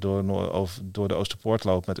door de Oosterpoort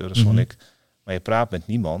loopt met Eurosonic, maar je praat met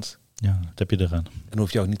niemand. Ja, dat heb je eraan. Dan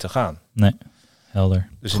hoef je ook niet te gaan. Nee, helder.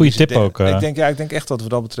 Dus goeie tip ook. Ik denk echt dat wat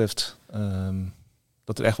dat betreft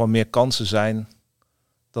dat er echt wel meer kansen zijn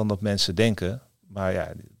dan dat mensen denken. Maar ja,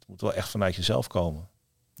 het moet wel echt vanuit jezelf komen.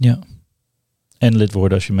 Ja. En lid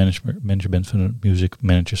worden als je manager bent van het Music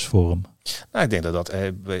Managers Forum. Nou, ik denk dat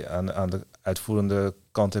aan de uitvoerende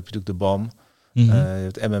kant heb je natuurlijk de BAM. Mm-hmm.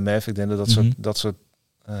 Het MMF. Ik denk dat soort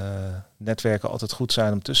netwerken altijd goed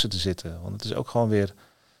zijn om tussen te zitten. Want het is ook gewoon weer,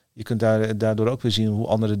 je kunt daardoor ook weer zien hoe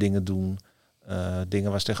andere dingen doen. Dingen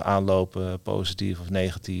waar ze tegenaan lopen, positief of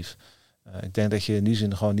negatief. Ik denk dat je in die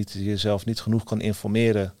zin gewoon jezelf niet genoeg kan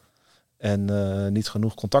informeren en niet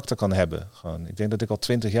genoeg contacten kan hebben. Gewoon. Ik denk dat ik al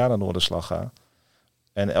 20 jaar naar Noorderslag ga.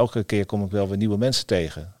 En elke keer kom ik wel weer nieuwe mensen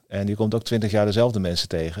tegen. En je komt ook 20 jaar dezelfde mensen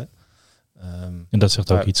tegen. En dat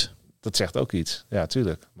zegt ook iets. Dat zegt ook iets, ja,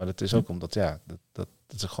 tuurlijk. Maar dat is ook omdat, dat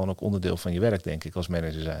is gewoon ook onderdeel van je werk, denk ik, als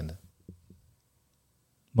manager zijnde.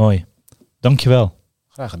 Mooi. Dankjewel.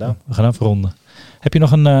 Graag gedaan. We gaan afronden. Heb je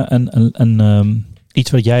nog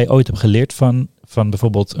iets wat jij ooit hebt geleerd van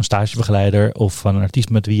bijvoorbeeld een stagebegeleider of van een artiest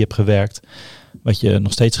met wie je hebt gewerkt, wat je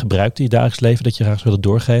nog steeds gebruikt in je dagelijks leven, dat je graag zou willen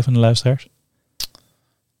doorgeven aan de luisteraars?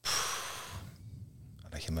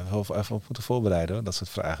 Dat je me wel even op moeten voorbereiden, hoor, dat soort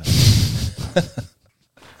vragen.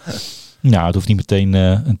 Nou, het hoeft niet meteen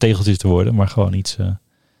een tegeltje te worden, maar gewoon iets.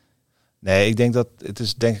 Nee, ik denk dat het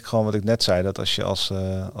is denk ik gewoon wat ik net zei, dat als je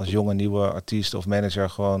als jonge nieuwe artiest of manager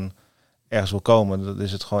gewoon ergens wil komen, dan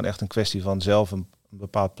is het gewoon echt een kwestie van zelf een een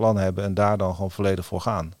bepaald plan hebben en daar dan gewoon volledig voor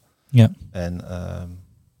gaan. Ja. En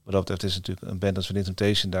wat dat betreft is natuurlijk een band als Vanilla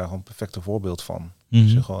Temptation daar gewoon een perfecte voorbeeld van. Mm-hmm.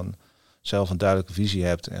 Als je gewoon zelf een duidelijke visie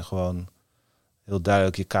hebt en gewoon heel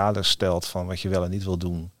duidelijk je kaders stelt van wat je wel en niet wil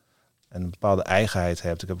doen. En een bepaalde eigenheid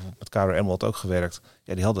hebt. Ik heb met Caro Emerald ook gewerkt.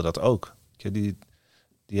 Ja, die hadden dat ook.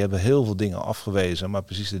 Die hebben heel veel dingen afgewezen, maar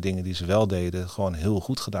precies de dingen die ze wel deden, gewoon heel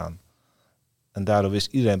goed gedaan. En daardoor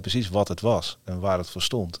wist iedereen precies wat het was en waar het voor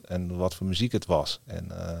stond en wat voor muziek het was.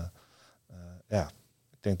 En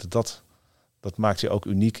ik denk dat maakt je ook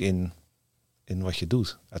uniek in wat je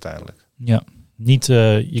doet uiteindelijk. Ja, niet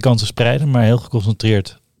je kansen spreiden, maar heel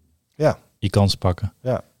geconcentreerd je kansen pakken.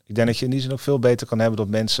 Ja, ik denk dat je in die zin ook veel beter kan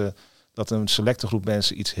hebben dat een selecte groep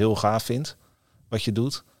mensen iets heel gaaf vindt wat je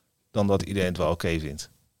doet, dan dat iedereen het wel oké vindt.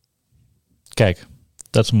 Kijk,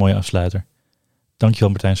 dat is een mooie afsluiter. Dankjewel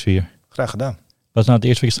Martijn Swier. Graag gedaan. Wat is nou het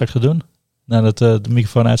eerste wat je straks gaat doen? Nadat de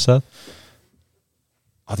microfoon uitstaat?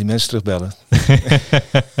 Had die mensen terugbellen.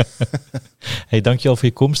 Hey, dankjewel voor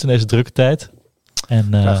je komst in deze drukke tijd. En,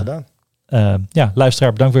 Graag gedaan.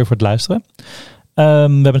 Luisteraar, bedankt weer voor het luisteren. We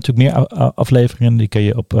hebben natuurlijk meer afleveringen. Die kun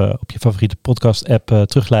je op je favoriete podcast app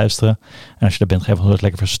terugluisteren. En als je daar bent, geef ons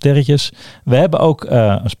lekker voor sterretjes. We hebben ook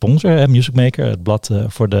een sponsor, Music Maker. Het blad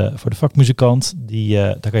voor de vakmuzikant.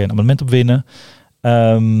 Daar kan je een abonnement op winnen.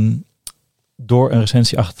 Door een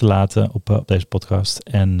recensie achter te laten op deze podcast.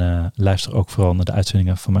 En luister ook vooral naar de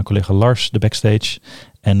uitzendingen van mijn collega Lars, de Backstage.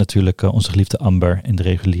 En natuurlijk onze geliefde Amber in de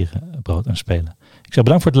reguliere Brood en Spelen. Ik zeg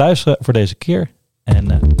bedankt voor het luisteren voor deze keer.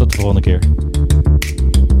 En tot de volgende keer.